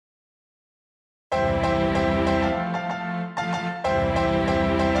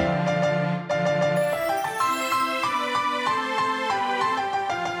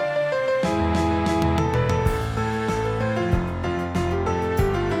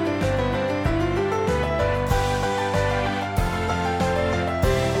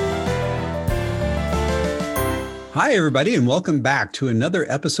Hi, everybody, and welcome back to another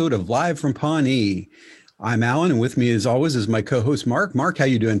episode of Live from Pawnee. I'm Alan, and with me, as always, is my co-host Mark. Mark, how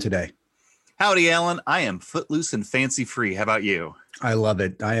you doing today? Howdy, Alan. I am footloose and fancy free. How about you? I love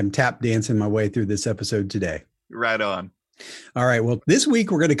it. I am tap dancing my way through this episode today. Right on. All right. Well, this week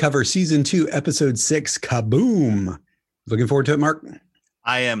we're going to cover season 2, episode 6, Kaboom. Looking forward to it, Mark?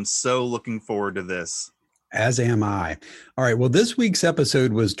 I am so looking forward to this. As am I. All right. Well, this week's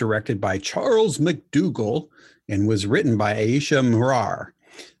episode was directed by Charles McDougall and was written by Aisha Murar.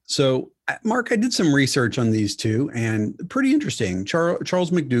 So, Mark, I did some research on these two, and pretty interesting.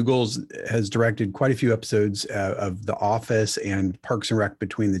 Charles McDougall has directed quite a few episodes of The Office and Parks and Rec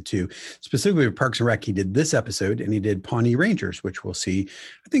between the two. Specifically with Parks and Rec, he did this episode, and he did Pawnee Rangers, which we'll see,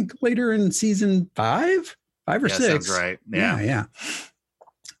 I think, later in season 5 or 6. Sounds right. Yeah.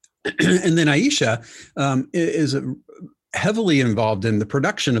 And then Aisha is heavily involved in the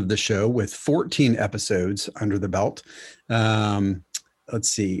production of the show with 14 episodes under the belt. Let's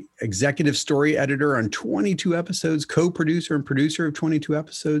see, executive story editor on 22 episodes, co-producer and producer of 22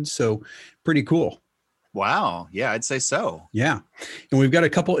 episodes. So pretty cool. Wow. Yeah, I'd say so. Yeah. And we've got a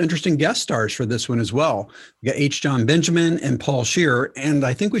couple interesting guest stars for this one as well. We got H. Jon Benjamin and Paul Scheer, and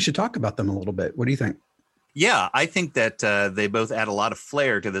I think we should talk about them a little bit. What do you think? Yeah, I think that they both add a lot of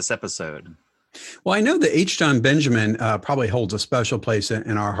flair to this episode. Well, I know that H. Jon Benjamin probably holds a special place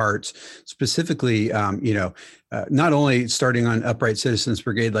in our hearts, specifically, not only starting on Upright Citizens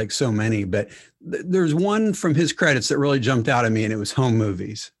Brigade like so many, but there's one from his credits that really jumped out at me, and it was Home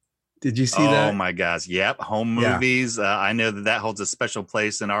Movies. Did you see that? Oh, my gosh. Yep. Home Movies. Yeah. I know that holds a special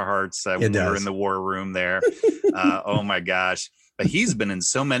place in our hearts when we were in the war room there. Oh, my gosh. But he's been in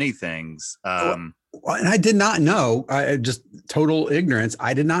so many things. And I did not know, just total ignorance.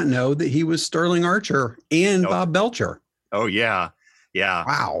 I did not know that he was Sterling Archer and Bob Belcher. Oh, yeah. Yeah.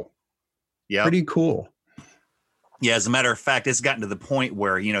 Wow. Yeah. Pretty cool. Yeah. As a matter of fact, it's gotten to the point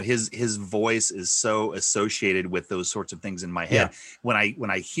where, his voice is so associated with those sorts of things in my head. Yeah. When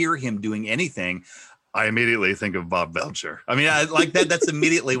I hear him doing anything, I immediately think of Bob Belcher. I mean, I like that. That's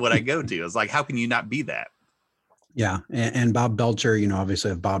immediately what I go to. It's like, how can you not be that? Yeah. And Bob Belcher,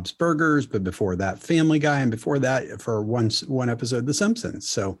 obviously of Bob's Burgers, but before that Family Guy, and before that for one episode, The Simpsons.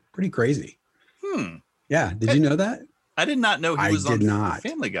 So pretty crazy. Yeah. Did you know that? I did not know he was on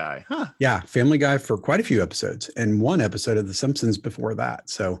Family Guy. Huh. Yeah. Family Guy for quite a few episodes and one episode of The Simpsons before that.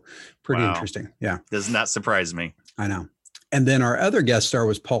 So pretty interesting. Yeah. Does not surprise me. I know. And then our other guest star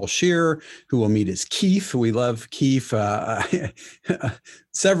was Paul Scheer, who will meet as Keith. We love Keith.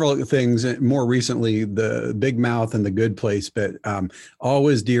 Several things, more recently, The Big Mouth and The Good Place, but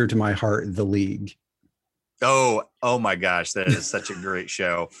always dear to my heart, The League. Oh my gosh, that is such a great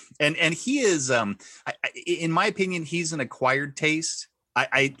show. And he is, in my opinion, he's an acquired taste.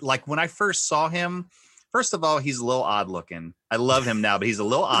 I like when I first saw him. First of all, he's a little odd looking. I love him now, but he's a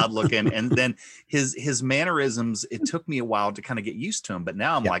little odd looking. And then his mannerisms, it took me a while to kind of get used to him. But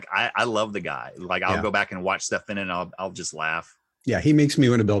now I'm like, I love the guy. Like I'll go back and watch stuff in it and I'll just laugh. Yeah, he makes me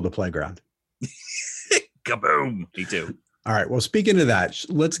want to build a playground. Kaboom. Me too. All right. Well, speaking of that,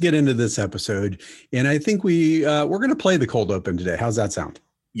 let's get into this episode. And I think we're going to play the cold open today. How's that sound?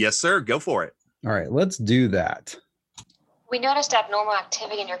 Yes, sir. Go for it. All right. Let's do that. We noticed abnormal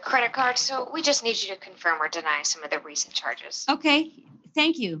activity in your credit card, so we just need you to confirm or deny some of the recent charges. Okay,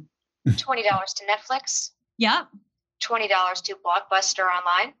 thank you. $20 to Netflix. Yep. $20 to Blockbuster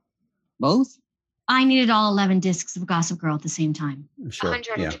Online. Both? I needed all 11 discs of Gossip Girl at the same time. Sure.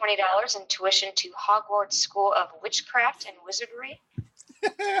 $120 in tuition to Hogwarts School of Witchcraft and Wizardry.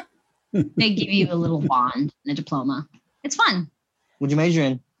 They give you a little wand and a diploma. It's fun. What'd you major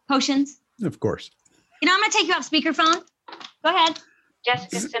in? Potions. Of course. I'm going to take you off speakerphone. Go ahead.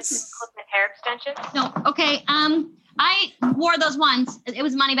 Jessica Simpson's clip-knit hair extensions. No, okay. I wore those once. It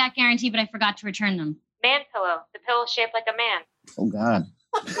was money back guarantee, but I forgot to return them. Man pillow. The pillow shaped like a man. Oh, God.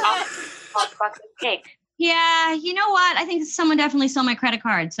 Hot cake. Yeah, you know what? I think someone definitely stole my credit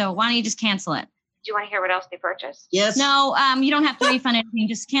card, so why don't you just cancel it? Do you want to hear what else they purchased? Yes. No, you don't have to refund anything.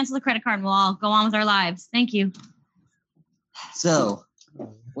 Just cancel the credit card and we'll all go on with our lives. Thank you. So,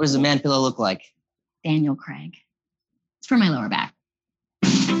 what does a man pillow look like? Daniel Craig. It's for my lower back.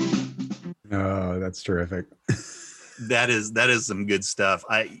 Oh, that's terrific. That is some good stuff.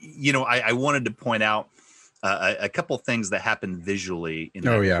 I wanted to point out a couple things that happened visually in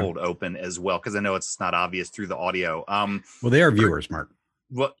that cold open as well, because I know it's not obvious through the audio. Well, they are viewers, Mark.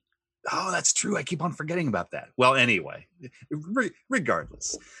 Well, that's true. I keep on forgetting about that. Well, anyway,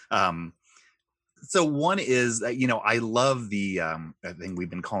 regardless. So one is, I love the, I think we've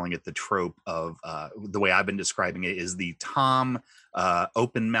been calling it the trope of, the way I've been describing it is the Tom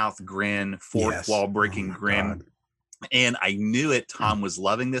open mouth grin, fourth wall breaking grin. And I knew it. Tom was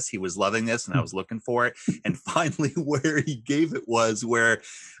loving this. He was loving this, and I was looking for it. And finally, where he gave it was where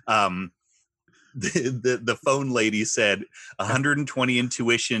the phone lady said 120 in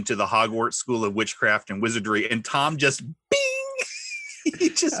tuition to the Hogwarts School of Witchcraft and Wizardry, and Tom just bing. He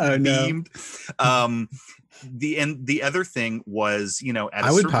just beamed. No. The other thing was,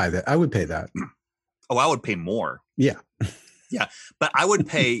 I would pay that. Oh, I would pay more. Yeah. Yeah, but I would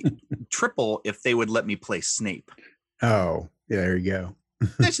pay triple if they would let me play Snape. Oh, yeah, there you go.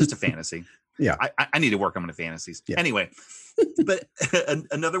 That's just a fantasy. Yeah. I need to work on my fantasies. Yeah. Anyway, but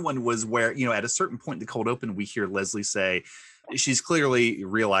another one was where, at a certain point in the cold open, we hear Leslie say, she's clearly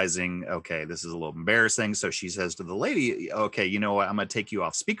realizing, okay, this is a little embarrassing. So she says to the lady, okay, you know what? I'm going to take you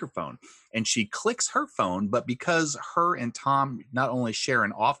off speakerphone. And she clicks her phone. But because her and Tom not only share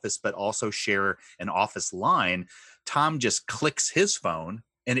an office, but also share an office line, Tom just clicks his phone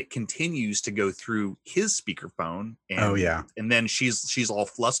and it continues to go through his speakerphone. And, and then she's all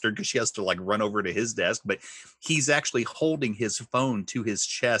flustered because she has to run over to his desk, but he's actually holding his phone to his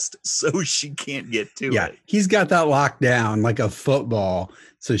chest so she can't get to it. Yeah, he's got that locked down like a football,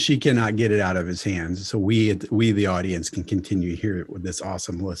 so she cannot get it out of his hands. So we the audience can continue here with this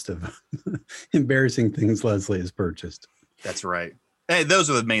awesome list of embarrassing things Leslie has purchased. That's right. Hey, those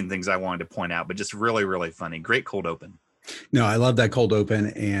are the main things I wanted to point out, but just really, really funny. Great cold open. No, I love that cold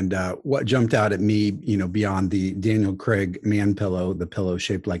open. And what jumped out at me, beyond the Daniel Craig man pillow, the pillow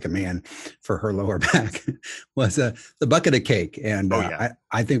shaped like a man for her lower back, was the bucket of cake. And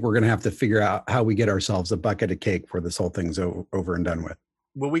I think we're going to have to figure out how we get ourselves a bucket of cake before this whole thing's over and done with.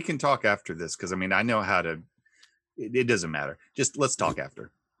 Well, we can talk after this because, I know how to, it doesn't matter. Just let's talk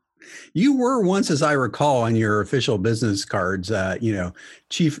after. You were once, as I recall, on your official business cards,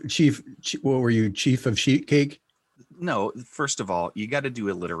 chief, what were you, chief of sheet cake? No, first of all, you got to do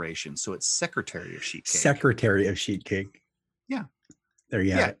alliteration. So it's secretary of sheet cake. Secretary of sheet cake. Yeah. There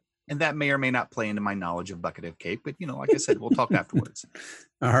you have it. And that may or may not play into my knowledge of bucket of cake, but like I said, we'll talk afterwards.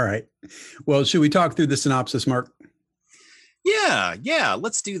 All right. Well, should we talk through the synopsis, Mark? Yeah,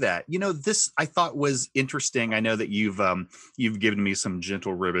 let's do that. This I thought was interesting. I know that you've given me some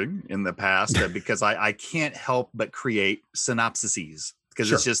gentle ribbing in the past because I can't help but create synopsises because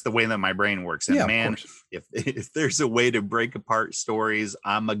It's just the way that my brain works. And man, if there's a way to break apart stories,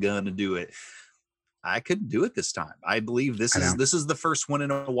 I'm gonna do it. I couldn't do it this time. I believe this is the first one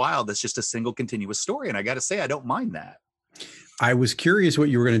in a while that's just a single continuous story, and I got to say I don't mind that. I was curious what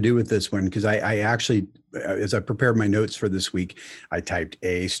you were going to do with this one because I actually, as I prepared my notes for this week, I typed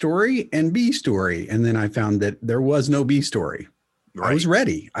A story and B story, and then I found that there was no B story. Right. I was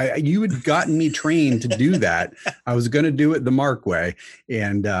ready. You had gotten me trained to do that. I was going to do it the Mark way,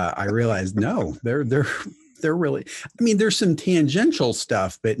 and I realized no, they're really. There's some tangential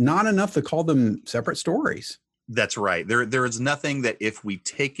stuff, but not enough to call them separate stories. That's right. There is nothing that if we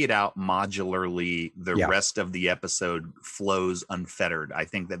take it out modularly, the rest of the episode flows unfettered. I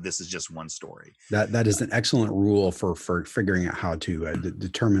think that this is just one story. That is an excellent rule for figuring out how to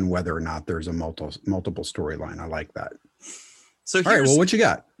determine whether or not there's a multiple storyline. I like that. So all right, well, what you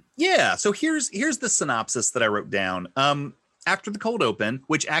got? Yeah. So here's the synopsis that I wrote down. After the cold open,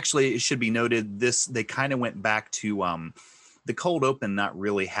 which actually should be noted, they kind of went back to the cold open not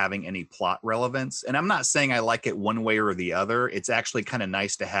really having any plot relevance. And I'm not saying I like it one way or the other. It's actually kind of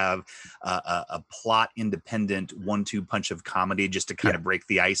nice to have a plot independent 1-2 punch of comedy just to kind of break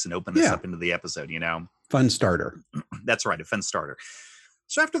the ice and open this up into the episode, Fun starter. That's right. A fun starter.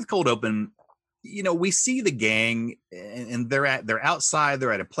 So after the cold open, we see the gang and they're outside,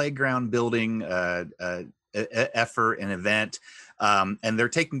 they're at a playground building, effort, an event. And they're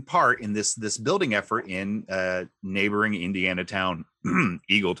taking part in this building effort in neighboring Indiana town,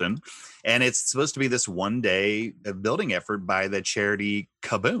 Eagleton. And it's supposed to be this one-day building effort by the charity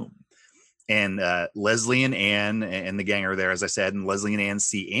Kaboom. And Leslie and Ann and the gang are there, as I said, and Leslie and Ann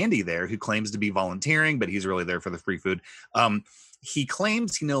see Andy there, who claims to be volunteering, but he's really there for the free food. He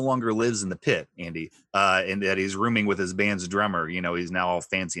claims he no longer lives in the pit, Andy, and that he's rooming with his band's drummer. He's now all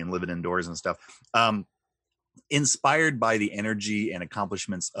fancy and living indoors and stuff. Inspired by the energy and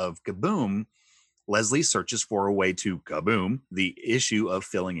accomplishments of Kaboom, Leslie searches for a way to kaboom the issue of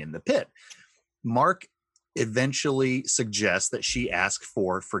filling in the pit. Mark eventually suggests that she ask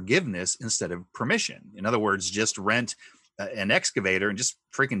for forgiveness instead of permission. In other words, just rent an excavator and just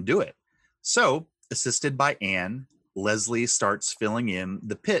freaking do it. So, assisted by Anne, Leslie starts filling in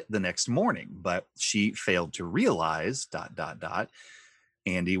the pit the next morning, but she failed to realize ...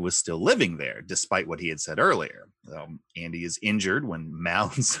 Andy was still living there, despite what he had said earlier. Andy is injured when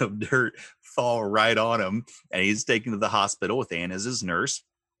mounds of dirt fall right on him, and he's taken to the hospital with Anne as his nurse.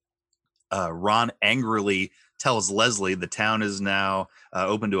 Ron angrily tells Leslie the town is now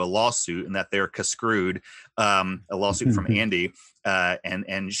open to a lawsuit and that they're screwed, a lawsuit from Andy.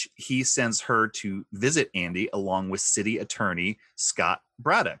 And he sends her to visit Andy along with city attorney Scott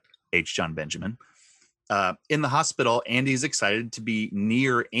Braddock, H. John Benjamin. In the hospital, Andy's excited to be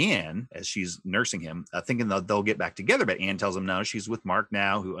near Anne as she's nursing him, thinking that they'll get back together. But Anne tells him no, she's with Mark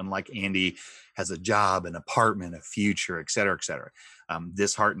now, who, unlike Andy, has a job, an apartment, a future, et cetera, et cetera.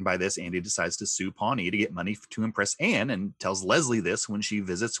 Disheartened by this, Andy decides to sue Pawnee to get money to impress Anne and tells Leslie this when she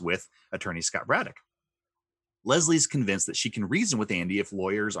visits with attorney Scott Braddock. Leslie's convinced that she can reason with Andy if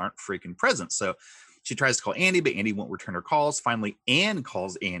lawyers aren't freaking present. So she tries to call Andy, but Andy won't return her calls. Finally, Anne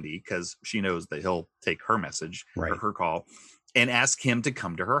calls Andy because she knows that he'll take her message or her call and ask him to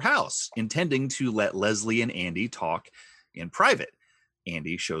come to her house, intending to let Leslie and Andy talk in private.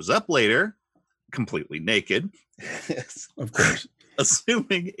 Andy shows up later, completely naked. Of course.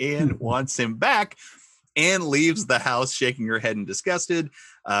 Assuming Anne wants him back. Anne leaves the house, shaking her head and disgusted.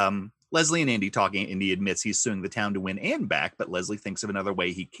 Leslie and Andy talking. Andy admits he's suing the town to win Anne back, but Leslie thinks of another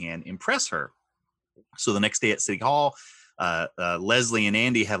way he can impress her. So the next day at City Hall, Leslie and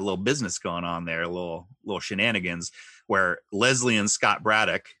Andy have a little business going on there, a little shenanigans, where Leslie and Scott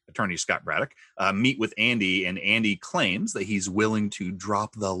Braddock, attorney Scott Braddock, meet with Andy, and Andy claims that he's willing to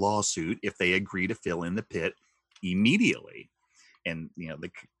drop the lawsuit if they agree to fill in the pit immediately. And,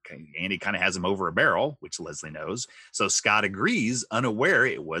 Andy kind of has him over a barrel, which Leslie knows. So Scott agrees, unaware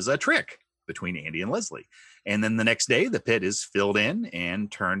it was a trick between Andy and Leslie. And then the next day, the pit is filled in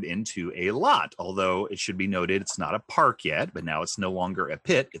and turned into a lot. Although it should be noted, it's not a park yet, but now it's no longer a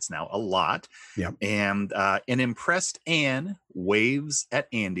pit. It's now a lot. Yep. And an impressed Anne waves at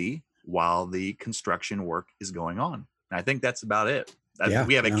Andy while the construction work is going on. And I think that's about it.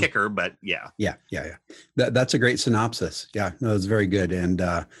 We have a kicker, but yeah. That's a great synopsis. Yeah, no, it's very good. And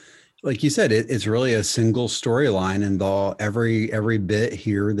like you said, it's really a single storyline, and every bit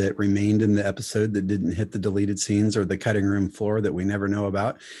here that remained in the episode that didn't hit the deleted scenes or the cutting room floor that we never know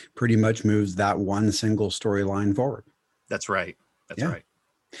about pretty much moves that one single storyline forward. That's right. That's right.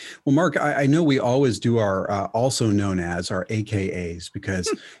 Well, Mark, I know we always do our also known as our AKAs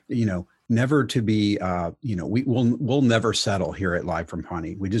because, never to be, we'll never settle here at Live from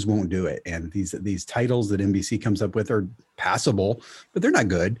Pawnee. We just won't do it. And these titles that NBC comes up with are passable, but they're not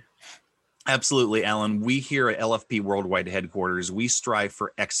good. Absolutely, Alan. We here at LFP Worldwide Headquarters, we strive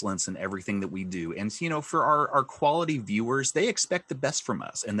for excellence in everything that we do. And, for our quality viewers, they expect the best from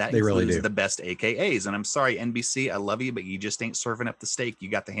us. And that includes the best AKAs. And I'm sorry, NBC, I love you, but you just ain't serving up the steak. You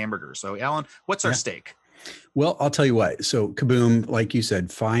got the hamburger. So, Alan, what's our steak? Well, I'll tell you what. So Kaboom, like you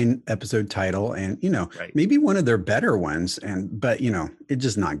said, fine episode title and, maybe one of their better ones. But it's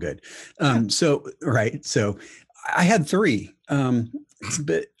just not good. So I had 3.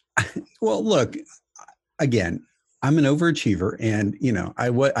 But well, look, again, I'm an overachiever and,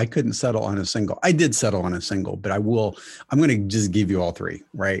 I couldn't settle on a single. I did settle on a single, but I'm going to just give you all 3,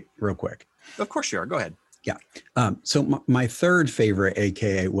 right? Real quick. Of course you are. Go ahead. Yeah. So my third favorite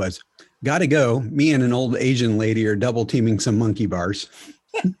AKA was Gotta Go. Me and an old Asian lady are double teaming some monkey bars.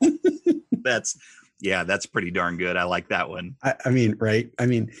 That's pretty darn good. I like that one. I mean, right. I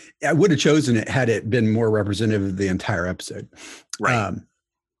mean, I would have chosen it had it been more representative of the entire episode. Right.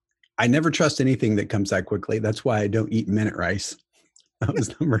 I never trust anything that comes that quickly. That's why I don't eat minute rice. That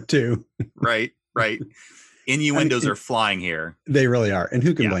was number 2. Right. Innuendos are flying here. They really are. And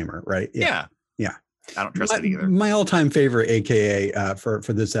who can blame her, right? Yeah. I don't trust it either. My all-time favorite AKA for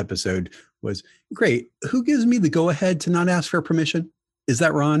this episode was, great, who gives me the go-ahead to not ask for permission? Is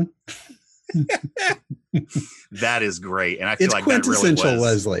that Ron? That is great. And I feel like quintessential that really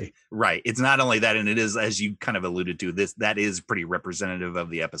was, Leslie. Right. It's not only that, and it is, as you kind of alluded to, that is pretty representative of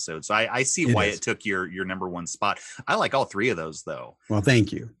the episode. So I see why it took your number 1 spot. I like all 3 of those, though. Well,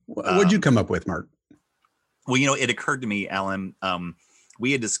 thank you. What'd you come up with, Mark? Well, it occurred to me, Alan,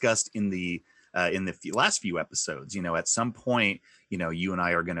 we had discussed in the last few episodes, at some point, you and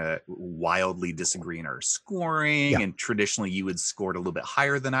I are going to wildly disagree in our scoring. Yeah. And traditionally you would score it a little bit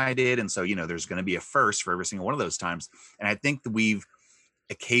higher than I did. And so, there's going to be a first for every single one of those times. And I think that we've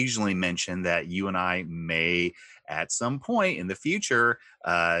occasionally mentioned that you and I may at some point in the future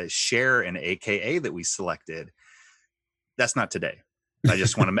share an AKA that we selected. That's not today. I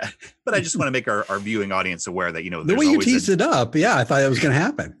just want to make our viewing audience aware that, the way you teased it up. Yeah. I thought it was going to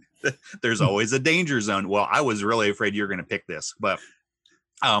happen. There's always a danger zone. Well, I was really afraid you're going to pick this, but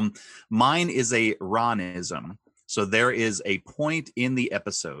mine is a Ronism. So there is a point in the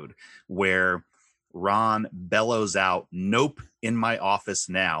episode where Ron bellows out, "Nope, in my office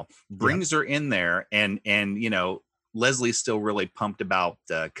now," brings her in there and Leslie's still really pumped about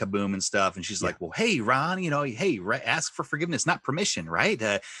Kaboom and stuff, and she's like, "Well, hey, Ron, ask for forgiveness, not permission,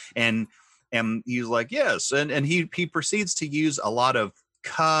 right?" And he's like, "Yes," and he proceeds to use a lot of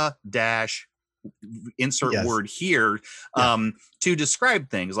ka dash insert word here to describe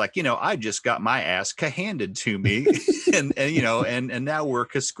things like, I just got my ass handed to me, and now we're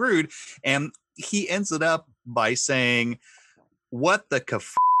screwed. And he ends it up by saying, "What the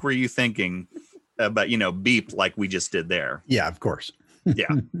were you thinking?" But beep, like we just did there. Yeah, of course.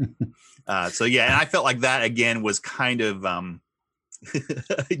 Yeah. So yeah, and I felt like that again was kind of I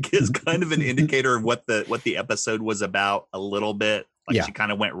guess kind of an indicator of what the episode was about a little bit. Like she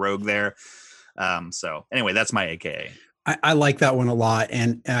kind of went rogue there. So anyway, that's my AKA. I like that one a lot,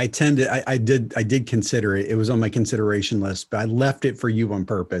 and I did consider it. It was on my consideration list, but I left it for you on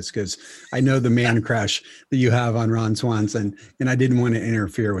purpose because I know the man crush that you have on Ron Swanson, and I didn't want to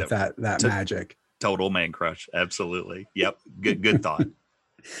interfere with that magic. Total man crush, absolutely. Yep, good thought.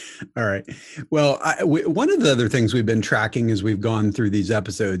 All right. Well, one of the other things we've been tracking as we've gone through these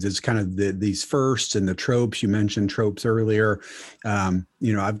episodes is kind of these firsts and the tropes. You mentioned tropes earlier.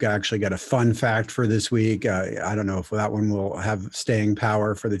 I've actually got a fun fact for this week. I don't know if that one will have staying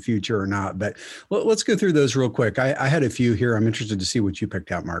power for the future or not, but let's go through those real quick. I had a few here. I'm interested to see what you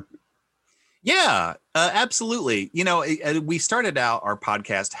picked out, Mark. Yeah, absolutely. We started out our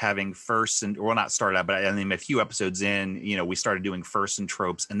podcast having firsts not started out, but I mean, a few episodes in, we started doing firsts and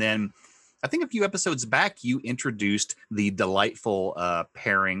tropes. And then I think a few episodes back, you introduced the delightful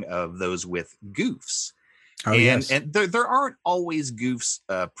pairing of those with goofs. Oh, yes. And there aren't always goofs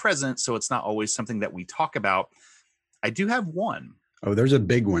present, so it's not always something that we talk about. I do have one. Oh, there's a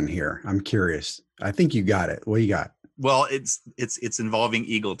big one here. I'm curious. I think you got it. What do you got? Well, it's involving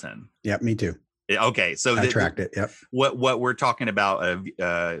Eagleton. Yep, me too. Okay, so I tracked it. Yep. What we're talking about,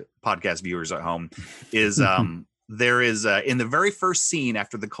 podcast viewers at home, is there is in the very first scene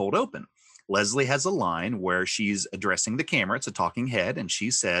after the cold open, Leslie has a line where she's addressing the camera. It's a talking head, and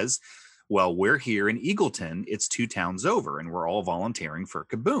she says, "Well, we're here in Eagleton. It's 2 towns over, and we're all volunteering for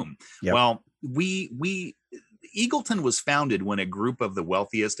Kaboom." Yep. Well, Eagleton was founded when a group of the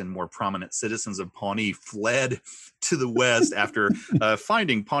wealthiest and more prominent citizens of Pawnee fled to the west after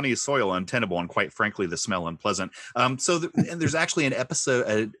finding Pawnee soil untenable and, quite frankly, the smell unpleasant. And there's actually an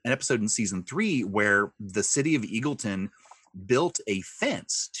episode in season 3 where the city of Eagleton built a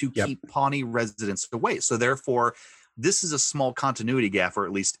fence to keep Pawnee residents away. So therefore, this is a small continuity gap, or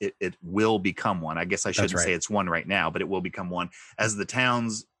at least it will become one. I guess I shouldn't say it's one right now, but it will become one as the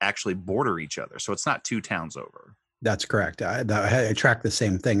towns actually border each other. So it's not 2 towns over. That's correct. I tracked the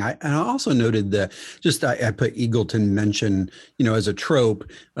same thing. I also noted I put Eagleton mention, as a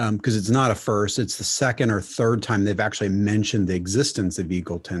trope, because it's not a first. It's the second or third time they've actually mentioned the existence of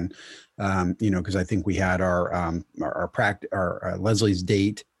Eagleton. Because I think we had our Leslie's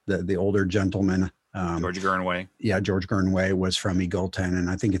date, the older gentleman. George Gurnway. Yeah, George Gurnway was from Eagleton, and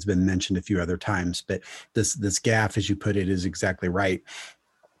I think it's been mentioned a few other times. But this gaff, as you put it, is exactly right.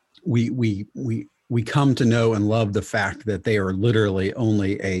 We come to know and love the fact that they are literally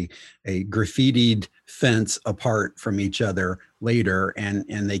only a graffitied fence apart from each other later,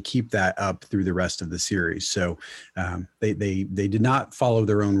 and they keep that up through the rest of the series. So they did not follow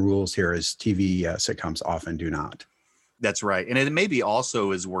their own rules here, as TV sitcoms often do not. That's right. And it maybe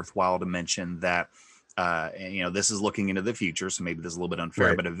also is worthwhile to mention that, this is looking into the future, so maybe this is a little bit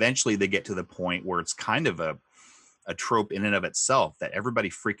unfair, but eventually they get to the point where it's kind of a trope in and of itself that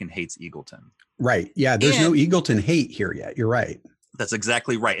everybody freaking hates Eagleton. Right. Yeah. There's no Eagleton hate here yet. You're right. That's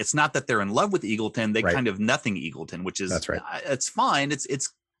exactly right. It's not that they're in love with Eagleton. They kind of nothing Eagleton, which is, it's fine.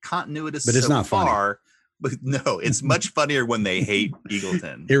 It's continuous, but it's not far. But no, it's much funnier when they hate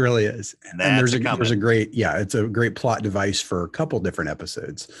Eagleton. It really is. And there's a great, it's a great plot device for a couple different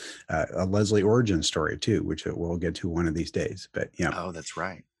episodes. A Leslie origin story too, which we'll get to one of these days. But Oh, that's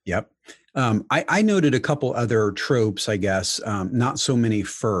right. Yep. I noted a couple other tropes, I guess. Not so many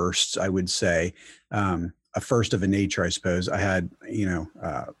firsts, I would say. A first of a nature, I suppose. I had,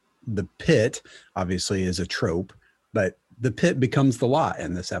 the pit obviously is a trope, but the pit becomes the lot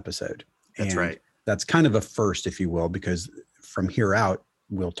in this episode. That's right. That's kind of a first, if you will, because from here out,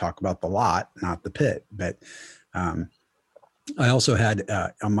 we'll talk about the lot, not the pit. But I also had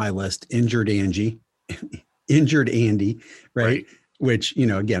on my list injured Andy, right? Which,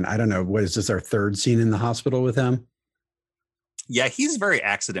 again, I don't know, what is this, our third scene in the hospital with him? Yeah, he's very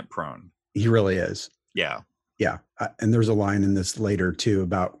accident prone. He really is. Yeah. Yeah. And there's a line in this later, too,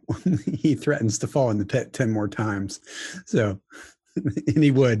 about he threatens to fall in the pit 10 more times. So, and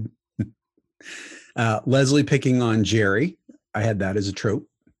he would. Leslie picking on Jerry. I had that as a trope.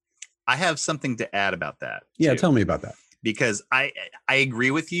 I have something to add about that. Yeah, too, tell me about that. because I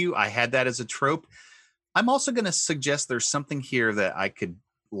agree with you. I had that as a trope. I'm also going to suggest there's something here that I could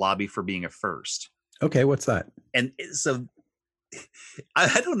lobby for being a first. Okay, what's that? And so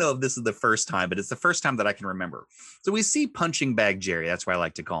I don't know if this is the first time, but it's the first time that I can remember. So we see Punching Bag Jerry. That's what I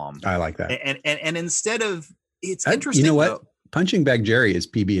like to call him. I like that. And instead of, it's interesting. You know what? Though, Punching Bag Jerry is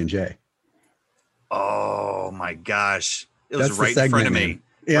PB&J. oh my gosh. It was That's the right in front of segment me. name.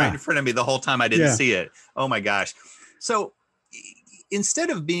 Yeah. Right in front of me the whole time. I didn't Yeah. see it. Oh my gosh. So instead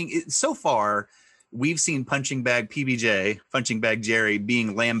of being, so far, we've seen Punching Bag Jerry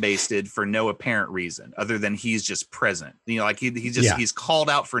being lambasted for no apparent reason other than he's just present. You know, like he's called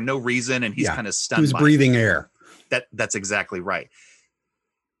out for no reason and he's kind of stunned. He was breathing air. That's exactly right.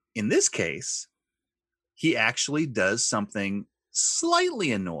 In this case, he actually does something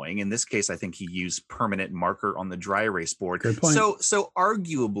slightly annoying. In this case, I think he used permanent marker on the dry erase board. Good point. So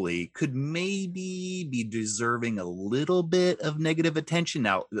arguably could maybe be deserving a little bit of negative attention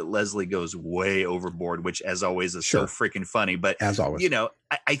now that Leslie goes way overboard, which as always is so freaking funny. But as always, you know,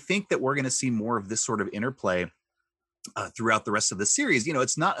 I think that we're going to see more of this sort of interplay throughout the rest of the series. You know,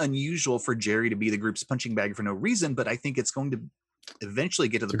 it's not unusual for Jerry to be the group's punching bag for no reason, but I think it's going to eventually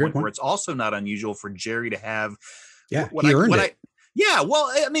get to the point where it's also not unusual for Jerry to have he earned it. Yeah, well,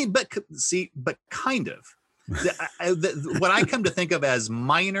 I mean, but kind of. What I come to think of as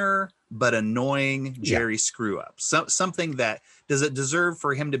minor but annoying Jerry screw ups. Something that, does it deserve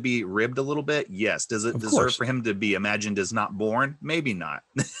for him to be ribbed a little bit? Yes. Does it deserve for him to be imagined as not born? Maybe not.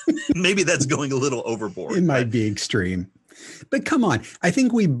 Maybe that's going a little overboard. It might be extreme. But come on, I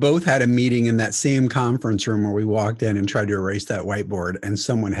think we both had a meeting in that same conference room where we walked in and tried to erase that whiteboard and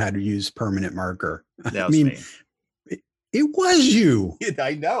someone had to use permanent marker. That was me. It was you.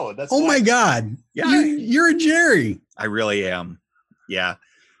 I know. That's my God. Yeah. You're a Jerry. I really am. Yeah.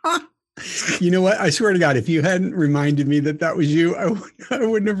 You know what? I swear to God, if you hadn't reminded me that was you, I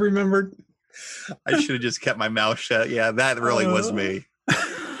wouldn't have remembered. I should have just kept my mouth shut. Yeah, that really was me.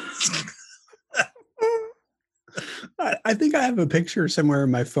 I think I have a picture somewhere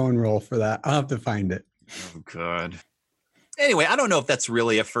in my phone roll for that. I'll have to find it. Oh, God. Anyway, I don't know if that's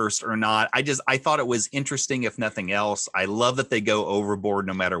really a first or not. I thought it was interesting, if nothing else. I love that they go overboard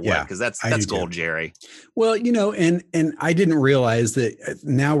no matter what, because that's gold, Jerry. Well, you know, and I didn't realize that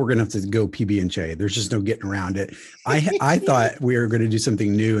now we're going to have to go PB&J. There's just no getting around it. I thought we were going to do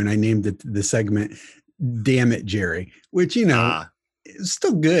something new, and I named the segment "Damn It, Jerry," which, you know, is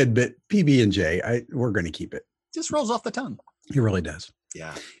still good, but PB&J, we're going to keep it. Just rolls off the tongue. It really does.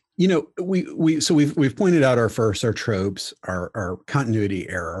 Yeah. You know, we've pointed out our tropes, our continuity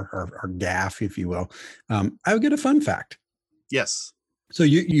error, our gaffe, if you will. I'll get a fun fact. Yes. So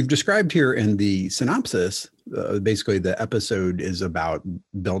you've described here in the synopsis, basically the episode is about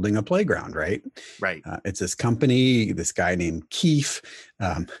building a playground, right? Right. It's this company, this guy named Keefe.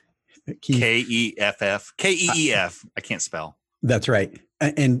 Keeff. Keef. I can't spell. That's right.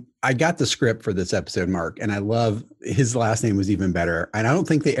 And I got the script for this episode, Mark, and I love his last name was even better. And I don't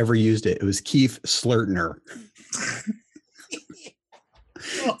think they ever used it. It was Keith Slurtner.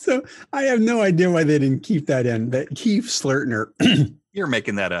 So I have no idea why they didn't keep that in, but Keith Slurtner. You're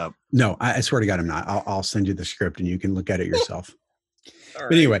making that up. No, I swear to God, I'm not. I'll send you the script and you can look at it yourself. Right.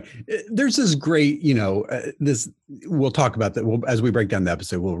 But anyway, there's this great, you know, we'll talk about that. As we break down the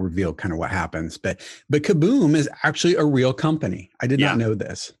episode, we'll reveal kind of what happens. But Kaboom is actually a real company. I did not know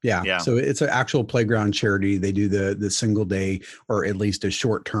this. Yeah. So it's an actual playground charity. They do the single day or at least a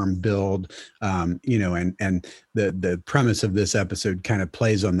short term build, you know, and the premise of this episode kind of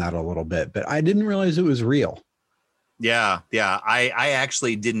plays on that a little bit. But I didn't realize it was real. Yeah. I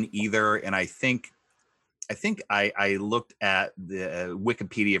actually didn't either. And I think I looked at the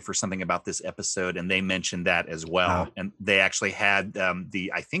Wikipedia for something about this episode, and they mentioned that as well. Wow. And they actually had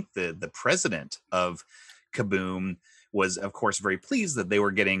the president of Kaboom was, of course, very pleased that they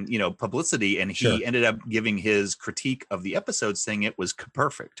were getting, you know, publicity, and he ended up giving his critique of the episode, saying it was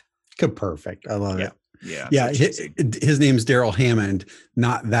perfect. Perfect. I love it. Yeah. His name's Daryl Hammond,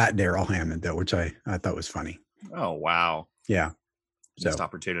 not that Daryl Hammond though, which I thought was funny. Oh wow. Yeah. Missed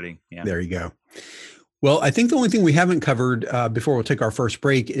opportunity. Yeah. There you go. Well, I think the only thing we haven't covered before we'll take our first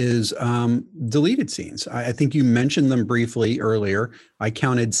break is deleted scenes. I think you mentioned them briefly earlier. I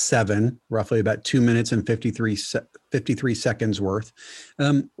counted 7, roughly about 2 minutes and 53 seconds worth.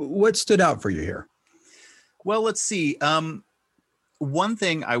 What stood out for you here? Well, let's see. One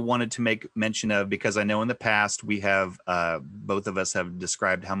thing I wanted to make mention of, because I know in the past we have, both of us have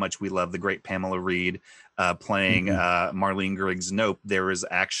described how much we love the great Pamela Reed playing Marlene Griggs. Nope, there is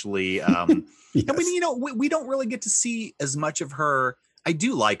actually, yes. I mean, you know, we don't really get to see as much of her. I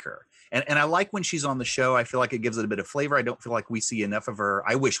do like her. And I like when she's on the show. I feel like it gives it a bit of flavor. I don't feel like we see enough of her.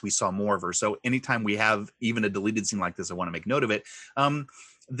 I wish we saw more of her. So anytime we have even a deleted scene like this, I want to make note of it.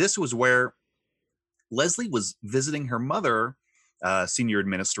 This was where Leslie was visiting her mother, senior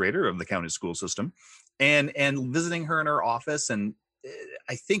administrator of the county school system, and visiting her in her office. And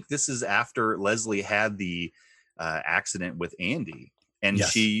I think this is after Leslie had the accident with Andy. And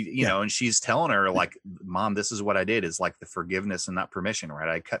Yes. she, you know, and she's telling her like, Mom, this is what I did, is like the forgiveness and not permission, right?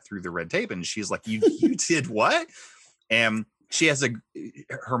 I cut through the red tape. And she's like, you did what? And she has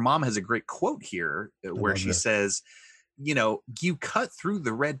her mom has a great quote here where she says, you know, you cut through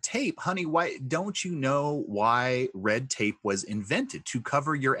the red tape, honey. Why don't you know why red tape was invented? To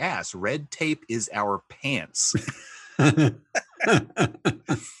cover your ass. Red tape is our pants.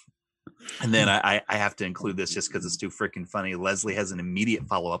 And then I have to include this just because it's too freaking funny. Leslie has an immediate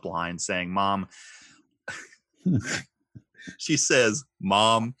follow-up line saying, Mom, she says,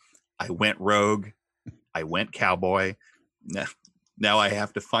 Mom, I went rogue. I went cowboy. Now I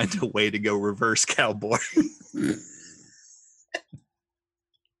have to find a way to go reverse cowboy.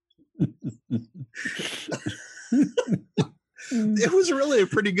 It was really a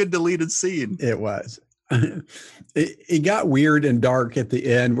pretty good deleted scene. It was. It got weird and dark at the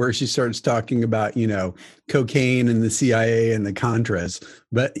end where she starts talking about, you know, cocaine and the CIA and the Contras.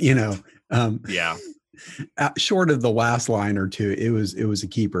 But, you know, Yeah. Short of the last line or two, it was a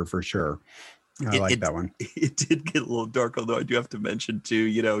keeper for sure. I like that one. It did get a little dark, although I do have to mention too,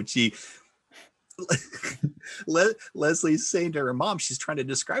 you know, Leslie's saying to her mom, she's trying to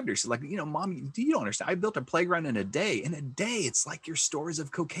describe to her. She's like, you know, Mom, you don't understand. I built a playground in a day. In a day, it's like your stores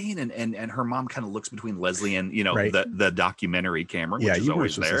of cocaine. And her mom kind of looks between Leslie and, you know, Right. the documentary camera, which Yeah, is you were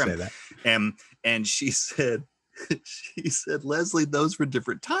always supposed there. to say that. And she said, Leslie, those were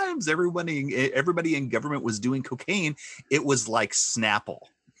different times. Everybody in government was doing cocaine. It was like Snapple.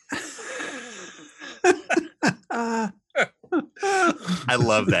 I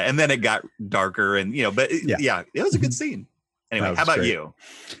love that. And then it got darker and, you know, but yeah, it was a good scene. Anyway, how about great. you?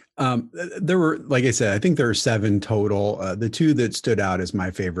 There were, like I said, I think there are 7 total. The 2 that stood out as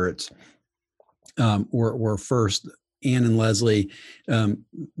my favorites were first Anne and Leslie.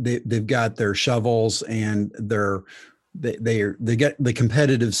 They've got their shovels and they get the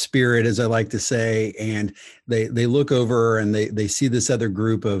competitive spirit, as I like to say, and they look over and they see this other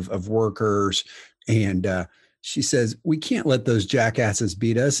group of workers, and she says, we can't let those jackasses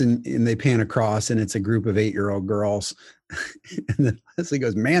beat us. And they pan across and it's a group of 8-year-old girls. And then Leslie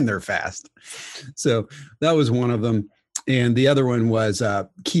goes, man, they're fast. So that was one of them. And the other one was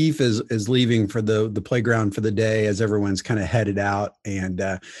Keith is leaving for the playground for the day as everyone's kind of headed out. And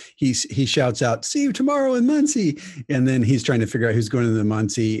he shouts out, see you tomorrow in Muncie. And then he's trying to figure out who's going to the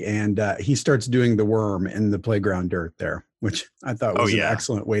Muncie. And he starts doing the worm in the playground dirt there, which I thought was an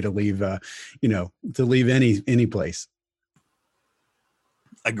excellent way to leave, to leave any place.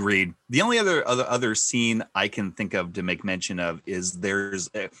 Agreed. The only other scene I can think of to make mention of is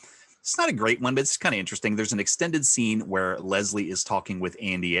it's not a great one, but it's kind of interesting. There's an extended scene where Leslie is talking with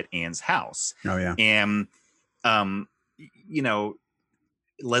Andy at Anne's house. Oh yeah. And, you know,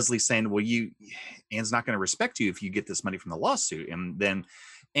 Leslie's saying, well, Anne's not going to respect you if you get this money from the lawsuit. And then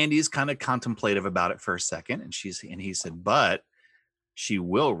Andy's kind of contemplative about it for a second. And he said, but she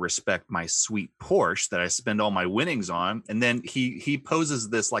will respect my sweet Porsche that I spend all my winnings on. And then he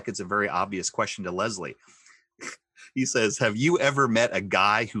poses this like it's a very obvious question to Leslie. He says, have you ever met a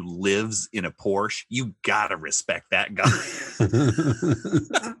guy who lives in a Porsche? You gotta respect that guy.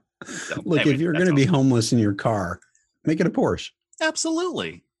 So, Look, anyway, if you're going to be homeless in your car, make it a Porsche.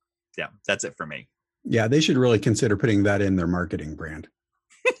 Absolutely. Yeah, that's it for me. Yeah, they should really consider putting that in their marketing brand.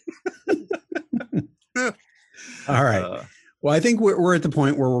 All right. Well, I think we're at the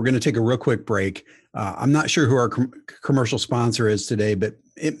point where we're going to take a real quick break. I'm not sure who our commercial sponsor is today, but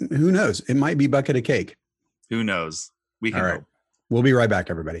who knows? It might be Bucket of Cake. Who knows? We can hope. We'll be right back,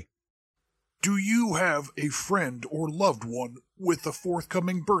 everybody. Do you have a friend or loved one with a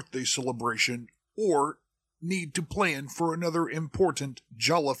forthcoming birthday celebration or need to plan for another important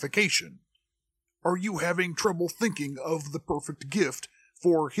jollification? Are you having trouble thinking of the perfect gift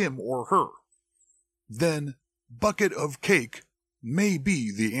for him or her? Then Bucket of Cake may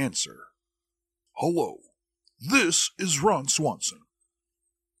be the answer. Hello, this is Ron Swanson.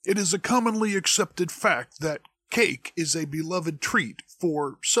 It is a commonly accepted fact that cake is a beloved treat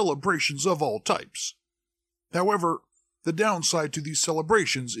for celebrations of all types. However, the downside to these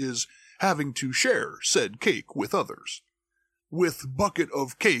celebrations is having to share said cake with others. With Bucket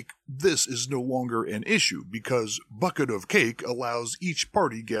of Cake, this is no longer an issue because Bucket of Cake allows each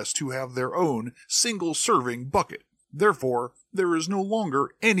party guest to have their own single-serving bucket. Therefore, there is no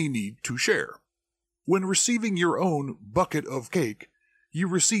longer any need to share. When receiving your own bucket of cake, you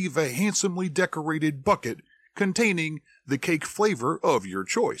receive a handsomely decorated bucket containing the cake flavor of your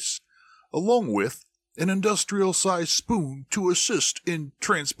choice, along with an industrial-sized spoon to assist in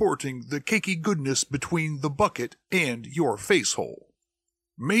transporting the cakey goodness between the bucket and your face hole.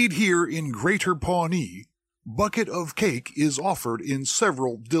 Made here in Greater Pawnee, Bucket of Cake is offered in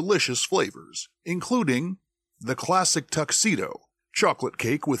several delicious flavors, including the classic tuxedo, chocolate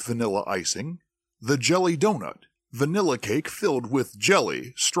cake with vanilla icing, the jelly donut, vanilla cake filled with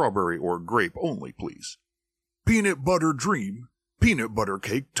jelly, strawberry or grape only, please. Peanut butter dream, peanut butter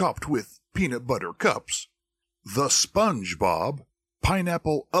cake topped with peanut butter cups. The SpongeBob,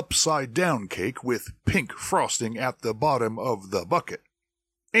 pineapple upside down cake with pink frosting at the bottom of the bucket.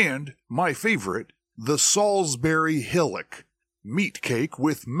 And my favorite, the Salisbury Hillock, meat cake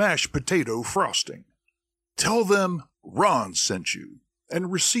with mashed potato frosting. Tell them Ron sent you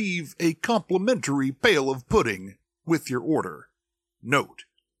and receive a complimentary pail of pudding with your order. Note,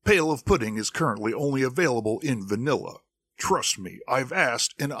 pail of pudding is currently only available in vanilla. Trust me, I've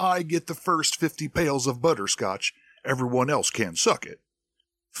asked, and I get the first 50 pails of butterscotch. Everyone else can suck it.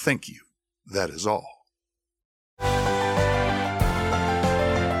 Thank you. That is all.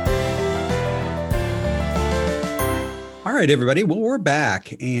 All right, everybody. Well, we're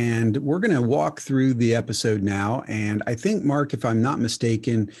back and we're going to walk through the episode now. And I think, Mark, if I'm not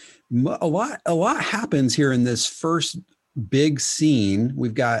mistaken, a lot happens here in this first big scene.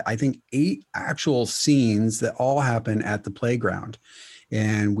 We've got, I think, 8 actual scenes that all happen at the playground.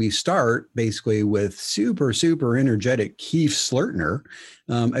 And we start basically with super, super energetic Keith Slurtner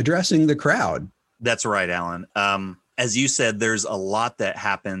addressing the crowd. That's right, Alan. As you said, there's a lot that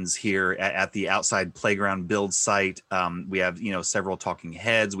happens here at the outside playground build site. We have, several talking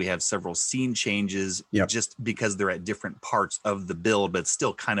heads. We have several scene changes just because they're at different parts of the build, but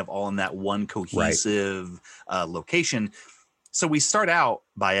still kind of all in that one cohesive location. So we start out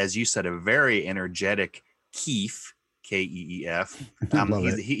by, as you said, a very energetic Keef, Keef.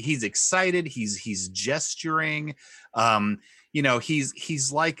 He's excited. He's gesturing.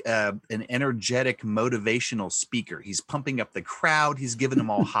 He's like an energetic motivational speaker. He's pumping up the crowd. He's giving them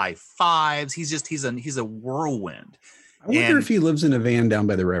all high fives. He's a whirlwind. I wonder if he lives in a van down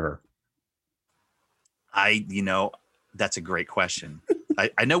by the river. That's a great question.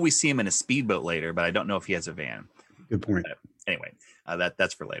 I know we see him in a speedboat later, but I don't know if he has a van. Good point. Anyway,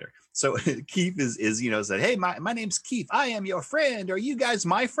 that's for later. So Keith is said, "Hey, my name's Keith. I am your friend. Are you guys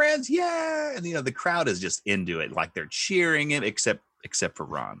my friends?" Yeah, and the crowd is just into it, like they're cheering him, except for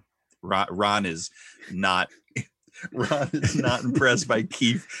Ron. Ron is not impressed by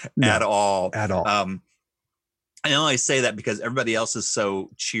Keith at all. I only say that because everybody else is so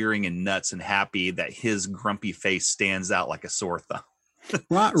cheering and nuts and happy that his grumpy face stands out like a sore thumb.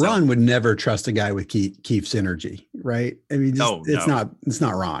 Ron would never trust a guy with Keith's energy, right? I mean, it's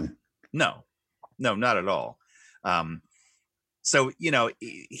not Ron. No, not at all. So,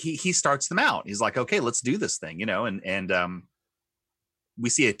 he starts them out. He's like, okay, let's do this thing, and we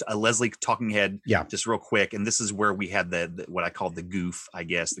see a Leslie talking head just real quick. And this is where we had the what I call the goof, I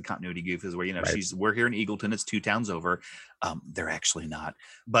guess, the continuity goof is where, we're here in Eagleton. It's 2 towns over. They're actually not,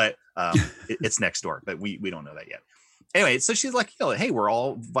 but it's next door, but we don't know that yet. Anyway, so she's like, hey, we're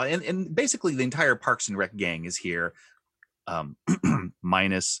all, and basically the entire Parks and Rec gang is here,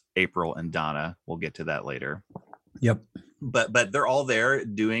 minus April and Donna. We'll get to that later. Yep. But they're all there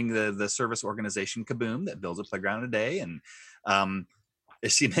doing the service organization Kaboom that builds a playground a day. And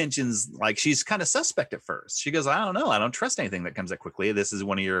she mentions, like, she's kind of suspect at first. She goes, I don't know. I don't trust anything that comes that quickly. This is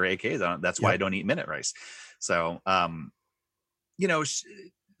one of your AKs. That's why I don't eat minute rice. So,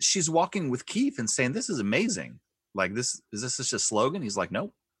 she's walking with Keith and saying, this is amazing. Like, is this just a slogan? He's like,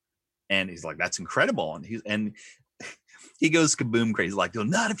 nope. And he's like, that's incredible. And he goes Kaboom crazy. Like,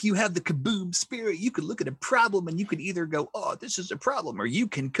 not if you have the Kaboom spirit. You could look at a problem and you could either go, oh, this is a problem, or you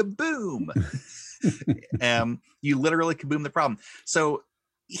can Kaboom. You literally Kaboom the problem. So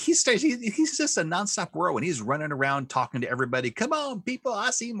he's just a nonstop whirlwind. He's running around talking to everybody. Come on, people. I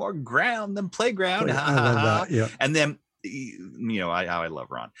see more ground than playground. I love that. Yeah. And then, I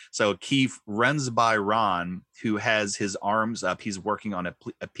love Ron. So Keith runs by Ron, who has his arms up. He's working on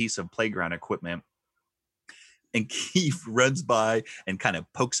a piece of playground equipment. And Keith runs by and kind of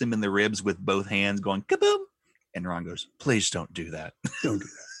pokes him in the ribs with both hands, going kaboom. And Ron goes, "Please don't do that. Don't do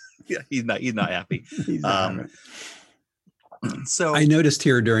that." Yeah, he's not happy. He's not So I noticed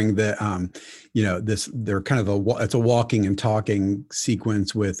here during the, they're kind of it's a walking and talking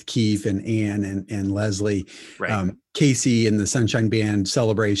sequence with Keith and Ann and Leslie. right. Casey and the Sunshine Band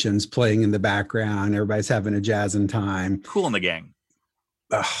celebrations playing in the background. Everybody's having a jazzing time. Cool in the Gang.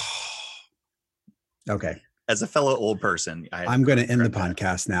 Okay. As a fellow old person, I'm going to end the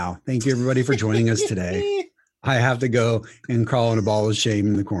podcast now. Thank you, everybody, for joining us today. I have to go and crawl in a ball of shame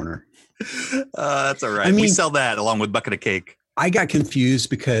in the corner. That's all right. I mean, we sell that along with bucket of cake. I got confused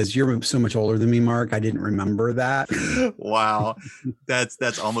because you're so much older than me, Mark. I didn't remember that. Wow.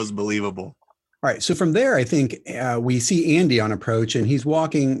 That's almost believable. All right. So from there, I think we see Andy on approach, and he's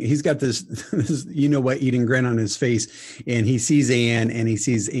walking. He's got this eating grin on his face, and he sees Ann, and he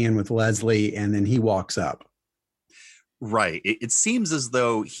sees Ann with Leslie, and then he walks up. Right. It seems as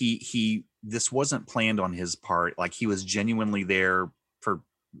though this wasn't planned on his part. Like he was genuinely there for.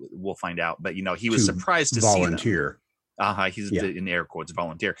 We'll find out, but he was surprised to volunteer. See them. He's in air quotes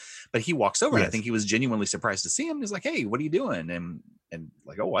volunteer, but he walks over. Yes. And I think he was genuinely surprised to see him. He's like, "Hey, what are you doing?" And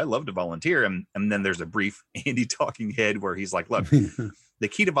like, "Oh, I love to volunteer." And then there's a brief Andy talking head where he's like, "Look, the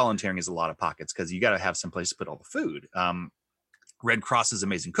key to volunteering is a lot of pockets because you got to have some place to put all the food. Red Cross is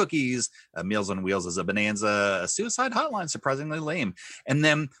amazing cookies. Meals on Wheels is a bonanza. A suicide hotline, surprisingly lame." And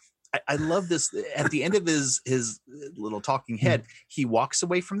then I love this. At the end of his little talking head, he walks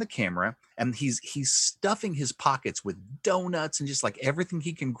away from the camera and he's stuffing his pockets with donuts and just like everything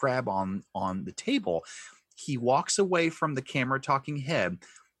he can grab on the table. He walks away from the camera talking head.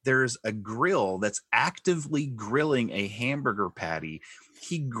 There's a grill that's actively grilling a hamburger patty.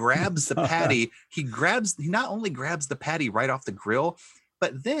 He grabs the patty. He not only grabs the patty right off the grill,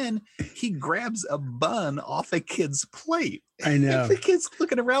 but then he grabs a bun off a kid's plate. I know. And the kid's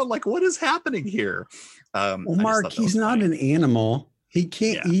looking around like, what is happening here? Well, Mark, he's not an animal. He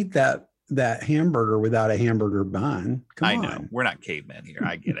can't eat that hamburger without a hamburger bun. Come on. We're not cavemen here.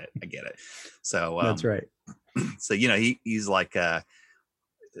 I get it. So that's right. So, he's like,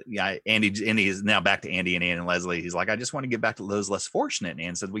 Andy is now back to Andy and Ann and Leslie. He's like, I just want to get back to those less fortunate. And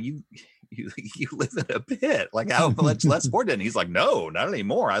Ann said, well, you live in a pit. Like how much less fortunate? And he's like, no, not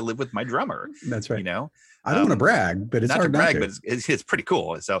anymore. I live with my drummer. That's right. I don't want to brag, but it's not hard to brag, not but it's pretty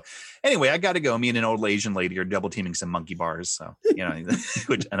cool. So anyway, I got to go. Me and an old Asian lady are double teaming some monkey bars. So,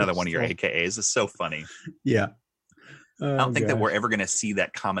 which another one of your AKAs is so funny. Yeah. I don't think that we're ever going to see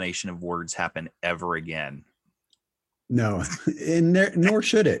that combination of words happen ever again. No, and nor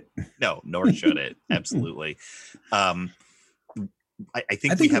should it. No, nor should it. Absolutely. I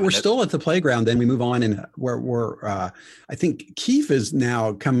think we're still at the playground. Then we move on, and we're I think Keith is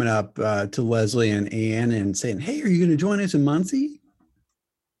now coming up to Leslie and Ann and saying, "Hey, are you going to join us in Muncie?"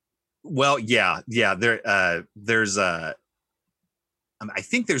 Well, yeah. There's I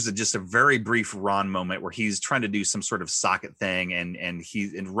think there's just a very brief Ron moment where he's trying to do some sort of socket thing, and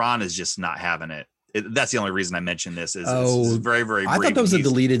Ron is just not having it. That's the only reason I mentioned this. Is very, very brief. I thought that was a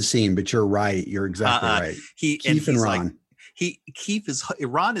deleted scene, but you're right. You're exactly right. Keith and Ron.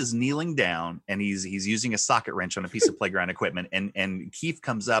 Ron is kneeling down and he's using a socket wrench on a piece of playground equipment, and Keith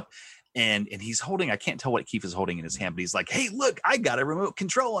comes up and he's holding, I can't tell what Keith is holding in his hand, but he's like, hey, look, I got a remote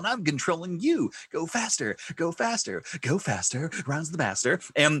control and I'm controlling you. Go faster, go faster, go faster. Ron's the master.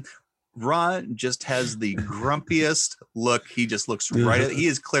 And Ron just has the grumpiest look. He just looks right at, he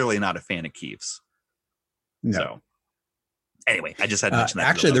is clearly not a fan of Keith's. No. So anyway, I just had to mention that.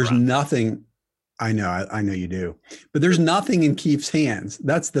 Actually, there's nothing. I know you do, but there's nothing in Keith's hands.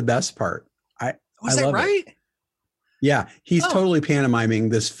 That's the best part. I love right? It. Yeah, he's totally pantomiming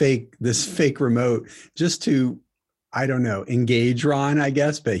this fake remote just to, I don't know, engage Ron, I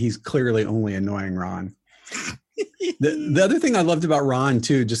guess, but he's clearly only annoying Ron. The other thing I loved about Ron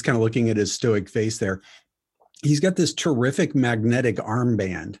too, just kind of looking at his stoic face there, he's got this terrific magnetic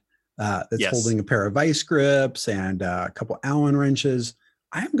armband that's holding a pair of vice grips and a couple Allen wrenches.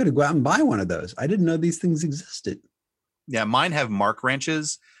 I am going to go out and buy one of those. I didn't know these things existed. Yeah, mine have mark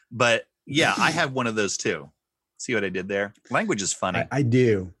wrenches, but yeah, I have one of those too. See what I did there? Language is funny. I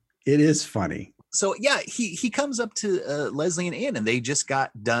do. It is funny. So yeah, he comes up to Leslie and Ann, and they just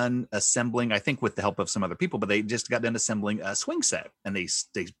got done assembling, I think with the help of some other people, but they just got done assembling a swing set, and they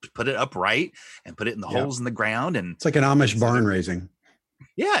put it upright and put it in the holes in the ground. And it's like an Amish barn raising.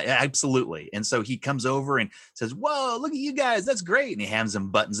 Yeah, absolutely. And so he comes over and says, whoa, look at you guys. That's great. And he hands them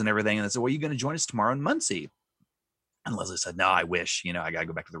buttons and everything. And they said, well, are you going to join us tomorrow in Muncie? And Leslie said, no, I wish, I got to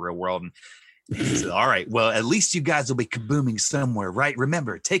go back to the real world. And he said, all right, well, at least you guys will be kabooming somewhere, right?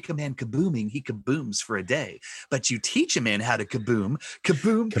 Remember, take a man kabooming, he kabooms for a day. But you teach a man how to kaboom,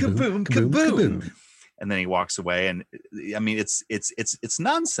 kaboom, kaboom, kaboom. And then he walks away, and I mean, it's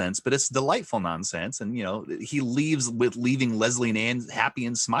nonsense, but it's delightful nonsense. And he leaves with leaving Leslie and Anne happy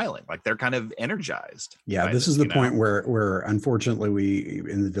and smiling, like they're kind of energized. Yeah, this is the point where unfortunately we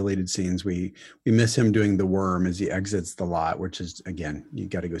in the deleted scenes we miss him doing the worm as he exits the lot, which is, again, you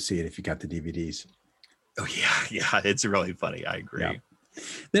got to go see it if you got the DVDs. Oh yeah, it's really funny. I agree. Yeah.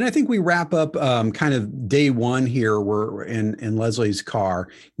 Then I think we wrap up kind of day one here. We're in Leslie's car.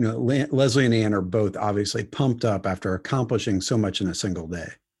 Leslie and Anne are both obviously pumped up after accomplishing so much in a single day.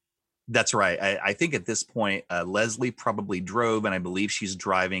 That's right. I think at this point, Leslie probably drove, and I believe she's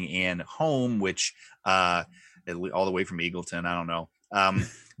driving Anne home, which all the way from Eagleton. I don't know.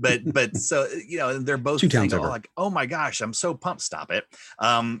 But so, they're both thinking, like, oh my gosh, I'm so pumped. Stop it.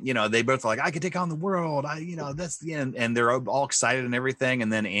 They both are like, I could take on the world. That's the end. And they're all excited and everything.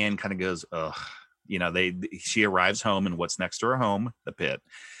 And then Anne kind of goes, ugh, she arrives home, and what's next to her home? The pit.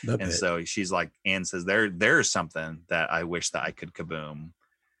 So she's like, Anne says, there's something that I wish that I could kaboom.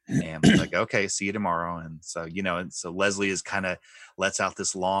 And it's like, okay, see you tomorrow. And so, so Leslie is kind of lets out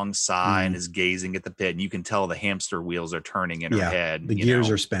this long sigh and is gazing at the pit, and you can tell the hamster wheels are turning in her head. The gears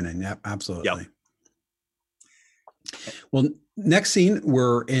are spinning. Yep, absolutely. Yep. Well, next scene,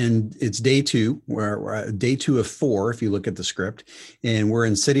 it's day two. We're day 2 of 4, if you look at the script, and we're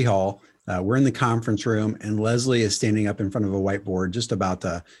in City Hall. We're in the conference room, and Leslie is standing up in front of a whiteboard, just about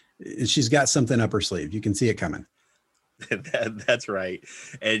she's got something up her sleeve. You can see it coming. That's right.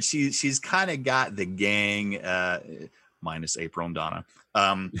 And she's kind of got the gang, minus April and Donna,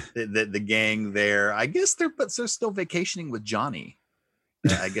 the gang there. I guess they're still vacationing with Johnny.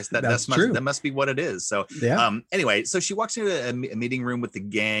 I guess that must be what it is. So anyway, so she walks into a meeting room with the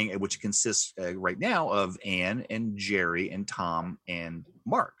gang, which consists right now of Anne and Jerry and Tom and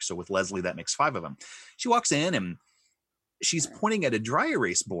Mark. So with Leslie, that makes 5 of them. She walks in, and she's pointing at a dry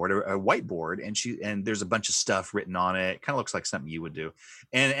erase board, or a whiteboard, and there's a bunch of stuff written on it. It kind of looks like something you would do.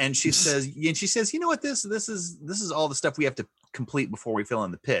 And she says, you know what, this is all the stuff we have to complete before we fill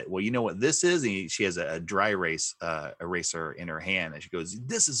in the pit. Well, you know what this is? And she has a dry erase eraser in her hand, and she goes,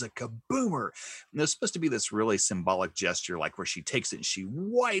 this is a kaboomer. And there's supposed to be this really symbolic gesture, like where she takes it and she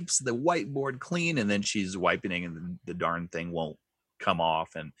wipes the whiteboard clean, and then she's wiping it, and the darn thing won't come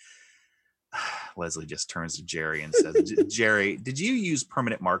off. And Leslie just turns to Jerry and says, Jerry, did you use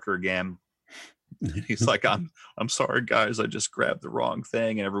permanent marker again? And he's like, I'm sorry, guys, I just grabbed the wrong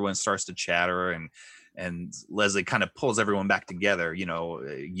thing. And everyone starts to chatter, and Leslie kind of pulls everyone back together,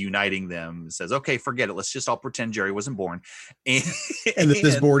 uniting them, and says, okay, forget it. Let's just all pretend Jerry wasn't born. And that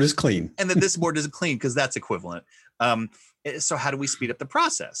this board is clean. And that this board is clean, because that's equivalent. So how do we speed up the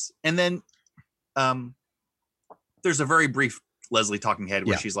process? And then there's a very brief Leslie talking head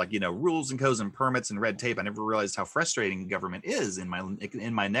where she's like, rules and codes and permits and red tape. I never realized how frustrating government is. In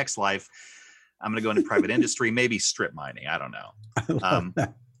my next life, I'm going to go into private industry, maybe strip mining. I don't know.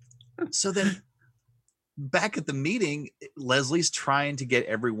 So then back at the meeting, Leslie's trying to get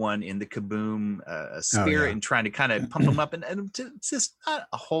everyone in the kaboom spirit and trying to kind of pump them up, and it's just not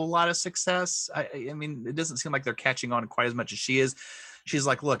a whole lot of success. I mean, it doesn't seem like they're catching on quite as much as she is. She's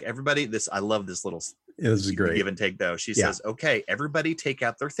like, look, everybody, I love this little this is great give and take, though. She says, okay, everybody take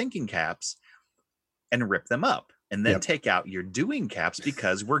out their thinking caps and rip them up, and then take out your doing caps,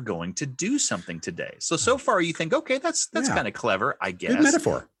 because we're going to do something today. So far you think, okay, that's kind of clever, I guess. Good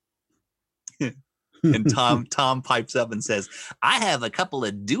metaphor. And Tom pipes up and says, I have a couple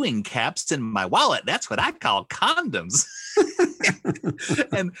of doing caps in my wallet. That's what I call condoms.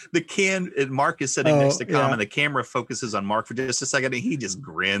 And Mark is sitting next to Tom, and the camera focuses on Mark for just a second, and he just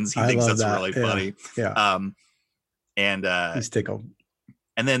grins. He thinks that's really funny. Yeah. He's tickled.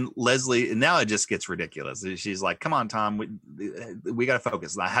 And then Leslie, and now it just gets ridiculous. She's like, come on, Tom, we got to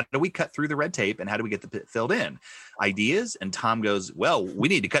focus. How do we cut through the red tape, and how do we get the pit filled in? Ideas? And Tom goes, well, we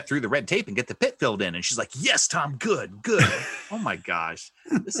need to cut through the red tape and get the pit filled in. And she's like, yes, Tom, good. Oh my gosh.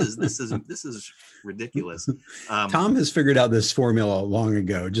 This is ridiculous. Tom has figured out this formula long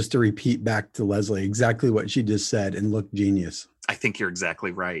ago, just to repeat back to Leslie exactly what she just said and look genius. I think you're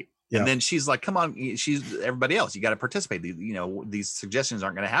exactly right. And then she's like, come on, everybody else, you got to participate. These suggestions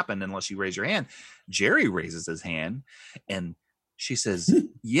aren't going to happen unless you raise your hand. Jerry raises his hand, and she says,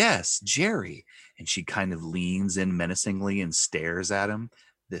 yes, Jerry. And she kind of leans in menacingly and stares at him.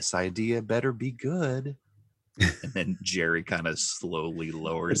 This idea better be good. And then Jerry kind of slowly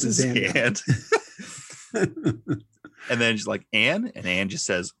lowers his hand. And then she's like, Anne? And Anne just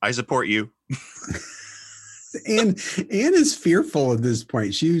says, I support you. And Anne is fearful at this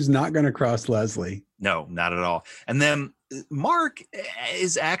point. She's not going to cross Leslie. No, not at all. And then Mark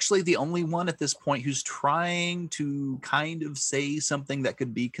is actually the only one at this point who's trying to kind of say something that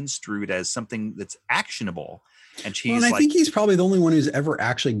could be construed as something that's actionable. And she's Well, and I think he's probably the only one who's ever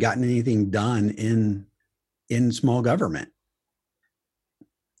actually gotten anything done in small government.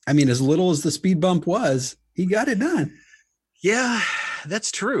 I mean, as little as the speed bump was, he got it done. Yeah,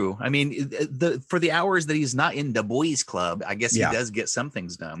 that's true. I mean, for the hours that he's not in the boys club, I guess he does get some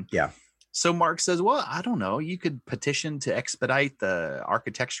things done. Yeah. So Mark says, well, I don't know. You could petition to expedite the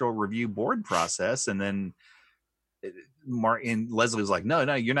architectural review board process. And then Mark and Leslie was like, no,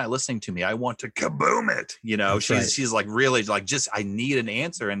 you're not listening to me. I want to kaboom it. You know, she's like, really like, just, I need an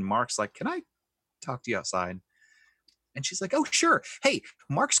answer. And Mark's like, can I talk to you outside? And she's like, oh, sure. Hey,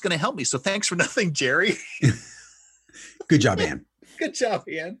 Mark's going to help me. So thanks for nothing, Jerry. Good job, Ann. Good job,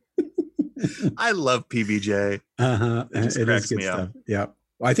 Ann. I love PBJ. It just cracks me up. Yeah.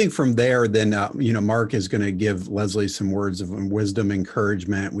 I think from there, then, Mark is going to give Leslie some words of wisdom,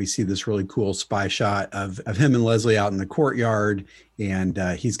 encouragement. We see this really cool spy shot of him and Leslie out in the courtyard, and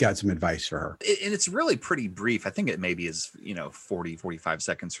he's got some advice for her. And it's really pretty brief. I think it maybe is, 40, 45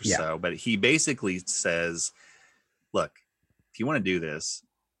 seconds or so. But he basically says, look, if you want to do this,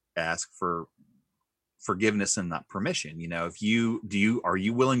 ask for forgiveness and not permission. If are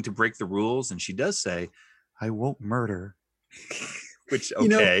you willing to break the rules? And she does say, I won't murder. Which,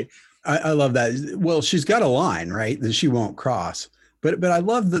 okay. I love that. Well, she's got a line, right, that she won't cross. But I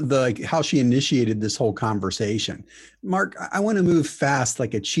love the how she initiated this whole conversation. Mark, I want to move fast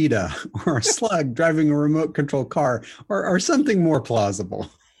like a cheetah or a slug driving a remote control car or something more plausible.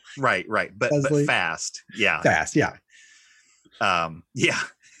 Right. But fast. Yeah. Fast. Yeah. Yeah.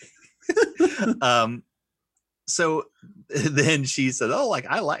 So then she said, oh,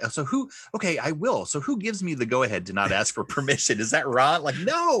 I will. So who gives me the go ahead to not ask for permission? Is that Ron? Like,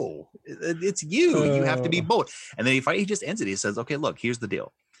 no, it's you. You have to be bold. And then he just ends it. He says, okay, look, here's the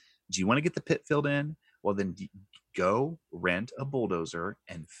deal. Do you want to get the pit filled in? Well, then go rent a bulldozer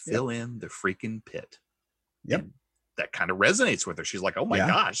and fill in the freaking pit. Yep. And that kind of resonates with her. She's like, oh my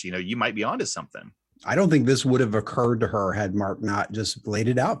gosh, you might be onto something. I don't think this would have occurred to her had Mark not just laid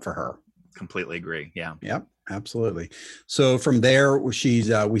it out for her. Completely agree. Yeah. Yep. Absolutely. So from there, we see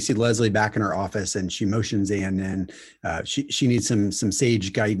Leslie back in her office, and she motions Ann in. She needs some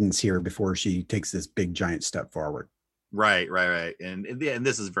sage guidance here before she takes this big giant step forward. Right. And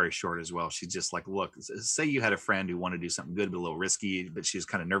this is very short as well. She's just like, look, say you had a friend who wanted to do something good, but a little risky, but she's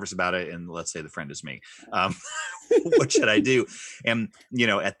kind of nervous about it. And let's say the friend is me. What should I do? And,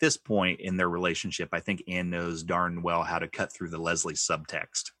 at this point in their relationship, I think Ann knows darn well how to cut through the Leslie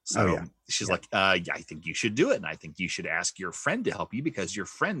subtext. So she's like, I think you should do it. And I think you should ask your friend to help you because your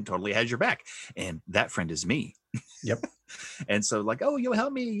friend totally has your back. And that friend is me. Yep. And so like, oh, you'll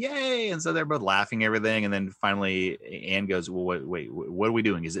help me. Yay. And so they're both laughing, everything. And then finally Ann goes, well, wait, what are we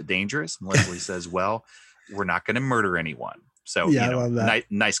doing? Is it dangerous? And Leslie says, well, we're not going to murder anyone. So, I love that.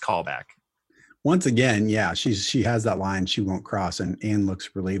 Nice callback. Once again, she has that line, she won't cross, and Ann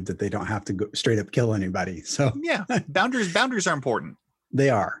looks relieved that they don't have to go straight up kill anybody. So yeah, boundaries are important. They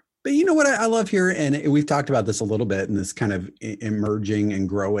are. But you know what I love here, and we've talked about this a little bit in this kind of emerging and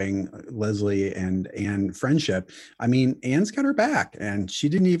growing Leslie and Ann friendship. I mean, Ann's got her back, and she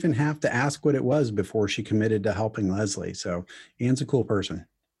didn't even have to ask what it was before she committed to helping Leslie. So Ann's a cool person.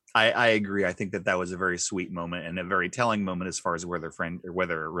 I agree. I think that was a very sweet moment and a very telling moment as far as where their friend or where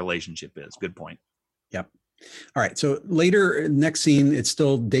their relationship is. Good point. Yep. All right. So later, next scene, it's